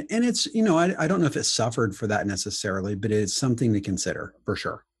one. And it's, I don't know if it suffered for that necessarily, but it's something to consider for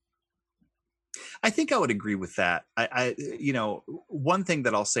sure. I think I would agree with that. One thing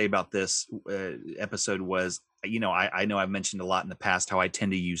that I'll say about this episode was, I know I've mentioned a lot in the past how I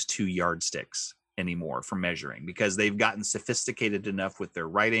tend to use 2 yardsticks anymore for measuring, because they've gotten sophisticated enough with their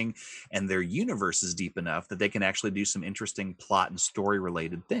writing and their universe is deep enough that they can actually do some interesting plot and story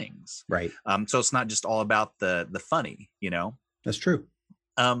related things. Right. So it's not just all about the funny, That's true.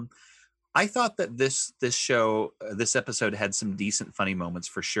 I thought that this show, this episode had some decent funny moments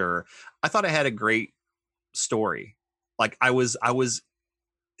for sure. I thought it had a great story. Like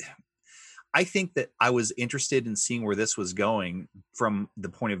I think that I was interested in seeing where this was going from the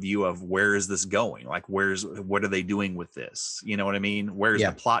point of view of where is this going? Like what are they doing with this? You know what I mean? Where's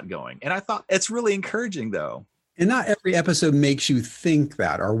the plot going? And I thought it's really encouraging though. And not every episode makes you think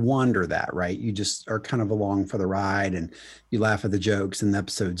that or wonder that, right? You just are kind of along for the ride and you laugh at the jokes and the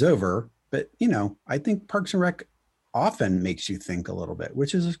episode's over. But, I think Parks and Rec often makes you think a little bit,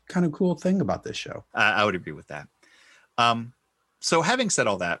 which is a kind of cool thing about this show. I would agree with that. So having said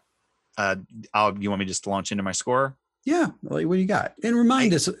all that, you want me just to launch into my score? Yeah. What do you got? And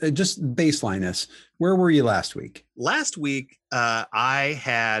remind us, just baseline us. Where were you last week? Last week, I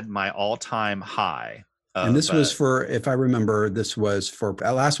had my all-time high. And this was for, if I remember,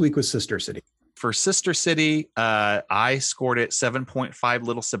 last week was Sister City. For Sister City, I scored it 7.5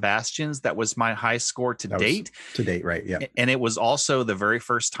 Little Sebastians. That was my high score to date. To date, right? Yeah. And it was also the very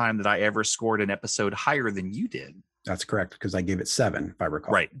first time that I ever scored an episode higher than you did. That's correct, because I gave it 7, if I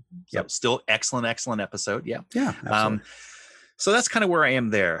recall. Right. So still excellent episode. Yeah. Yeah. Absolutely. So that's kind of where I am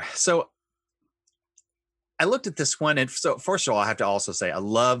there. So I looked at this one, and so first of all, I have to also say I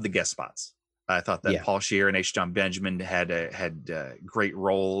love the guest spots. I thought that Yeah. Paul Scheer and H. John Benjamin had great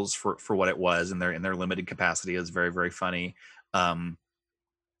roles for what it was in their limited capacity. It was very, very funny.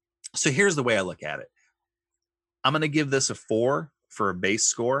 So here's the way I look at it. I'm going to give this a 4 for a base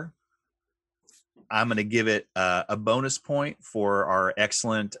score. I'm going to give it a bonus point for our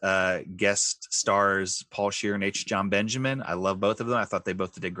excellent guest stars, Paul Scheer and H. John Benjamin. I love both of them. I thought they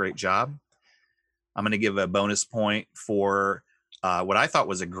both did a great job. I'm going to give a bonus point for what I thought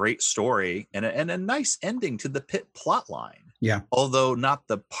was a great story and a nice ending to the Pitt plot line. Yeah. Although not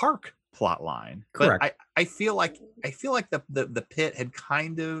the park plot line. Correct. But I feel like the Pitt had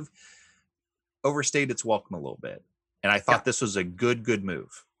kind of overstayed its welcome a little bit. And I thought this was a good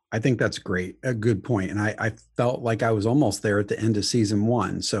move. I think that's great. A good point. And I felt like I was almost there at the end of season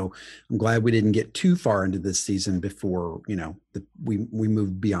 1. So I'm glad we didn't get too far into this season before, we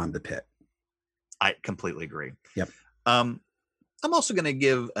moved beyond the Pit. I completely agree. Yep. I'm also going to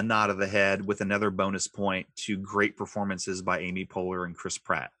give a nod of the head with another bonus point to great performances by Amy Poehler and Chris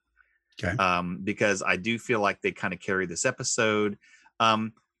Pratt. Okay. Because I do feel like they kind of carry this episode.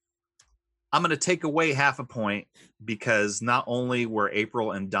 I'm going to take away half a point because not only were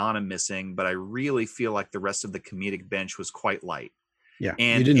April and Donna missing, but I really feel like the rest of the comedic bench was quite light. Yeah.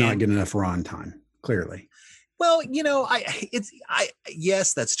 You did not get enough Ron time, clearly. Well,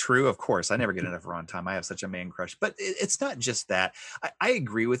 yes, that's true. Of course, I never get enough Ron time. I have such a man crush, but it's not just that. I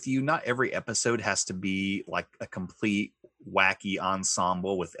agree with you. Not every episode has to be like a complete wacky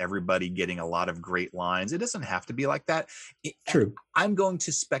ensemble with everybody getting a lot of great lines. It doesn't have to be like that. True. I'm going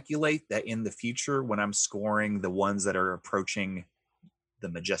to speculate that in the future, when I'm scoring the ones that are approaching the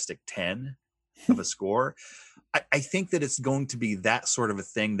majestic 10 of a score, I think that it's going to be that sort of a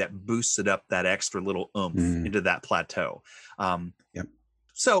thing that boosts it up that extra little oomph into that plateau. Yep.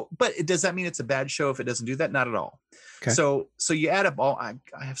 So, but does that mean it's a bad show if it doesn't do that? Not at all. Okay. So you add up all, I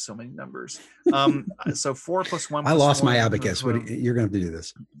have so many numbers. So 4 plus 1. I lost my abacus. You're going to have to do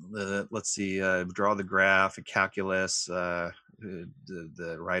this. Let's see, draw the graph, a calculus,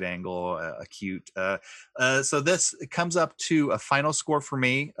 the right angle, acute. So this comes up to a final score for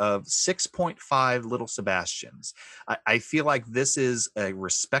me of 6.5 Little Sebastians. I feel like this is a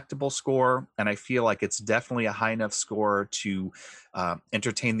respectable score, and I feel like it's definitely a high enough score to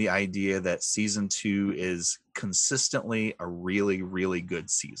entertain the idea that season 2 is consistently a really, really good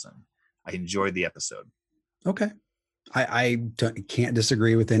season. I enjoyed the episode. Okay. I can't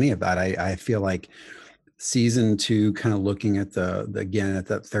disagree with any of that. I feel like season 2, kind of looking at again at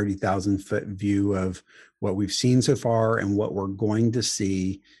that 30,000 foot view of what we've seen so far and what we're going to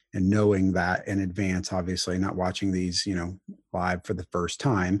see, and knowing that in advance, obviously not watching these, live for the first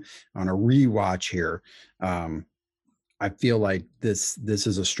time on a rewatch here. I feel like this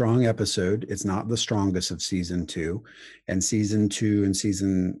is a strong episode. It's not the strongest of season 2, and season 2 and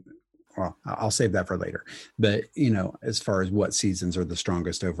season, well, I'll save that for later, but as far as what seasons are the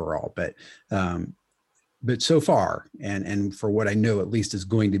strongest overall, but so far, and for what I know, at least is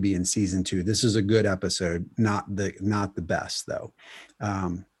going to be in season 2, this is a good episode, not the best though.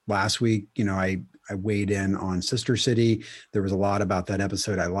 Last week, I weighed in on Sister City. There was a lot about that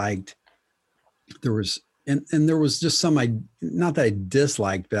episode I liked. There was, and there was just some, not that I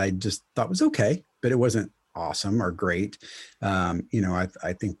disliked, but I just thought was okay, but it wasn't awesome or great. I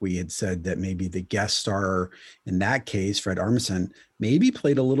think we had said that maybe the guest star in that case, Fred Armisen, maybe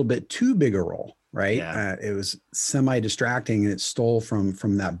played a little bit too big a role. Right. Yeah. It was semi-distracting, and it stole from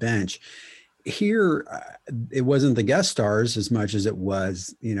that bench. Here, it wasn't the guest stars as much as it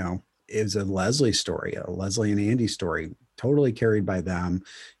was, it was a Leslie story, a Leslie and Andy story, totally carried by them.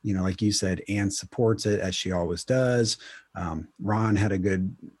 Like you said, Anne supports it as she always does. Ron had a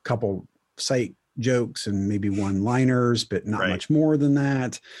good couple sight jokes and maybe one-liners, but not much more than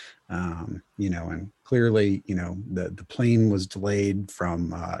that. And clearly, the plane was delayed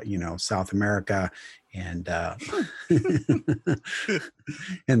from, South America, and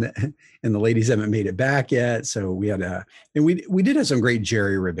and the ladies haven't made it back yet. So we had and we did have some great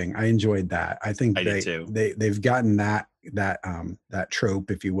jerry ribbing. I enjoyed that. I think they've gotten that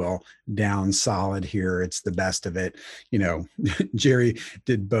trope, if you will, down solid here. It's the best of it. Jerry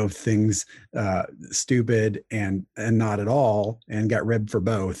did both things, stupid and not at all, and got ribbed for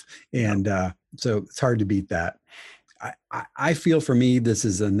both. And so it's hard to beat that. I feel for me, this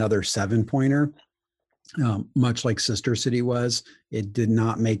is another 7-pointer. Much like Sister City was, it did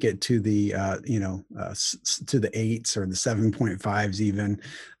not make it to the to the 8s or the 7.5s even.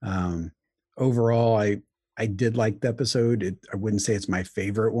 Overall, I did like the episode. I wouldn't say it's my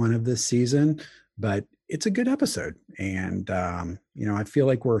favorite one of this season, but it's a good episode. And I feel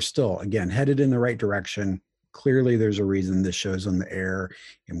like we're still, again, headed in the right direction. clearly there's a reason this show's on the air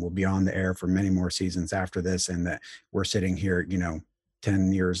and will be on the air for many more seasons after this, and that we're sitting here,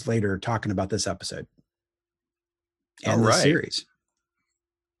 10 years later talking about this episode and the series.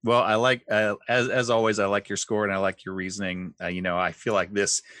 Well, I like, as always, I like your score and I like your reasoning. I feel like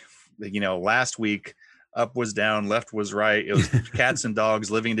this, last week, up was down, left was right. It was cats and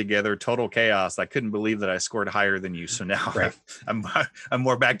dogs living together, total chaos. I couldn't believe that I scored higher than you. So now I'm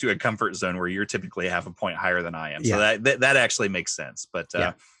more back to a comfort zone where you're typically half a point higher than I am. So that actually makes sense. But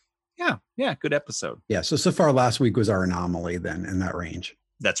yeah, good episode. Yeah. So far last week was our anomaly then in that range.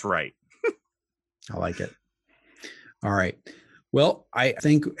 That's right. I like it. All right. Well, I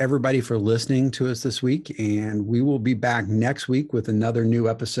thank everybody for listening to us this week, and we will be back next week with another new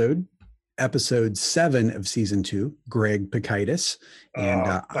episode 7 of season 2, Greg Pikitis. And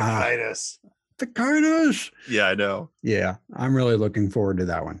Pikitis. Yeah, I know. Yeah, I'm really looking forward to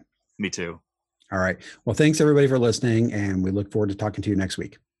that one. Me too. All right. Well, thanks everybody for listening, and we look forward to talking to you next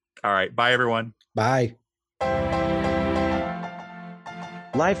week. All right. Bye, everyone. Bye.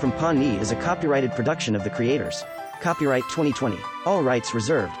 Live from Pawnee is a copyrighted production of the creators. Copyright 2020. All rights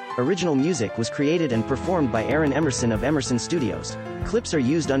reserved. Original music was created and performed by Aaron Emerson of Emerson Studios. Clips are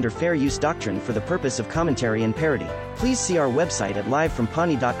used under fair use doctrine for the purpose of commentary and parody. Please see our website at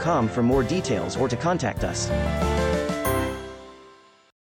livefrompawnee.com for more details or to contact us.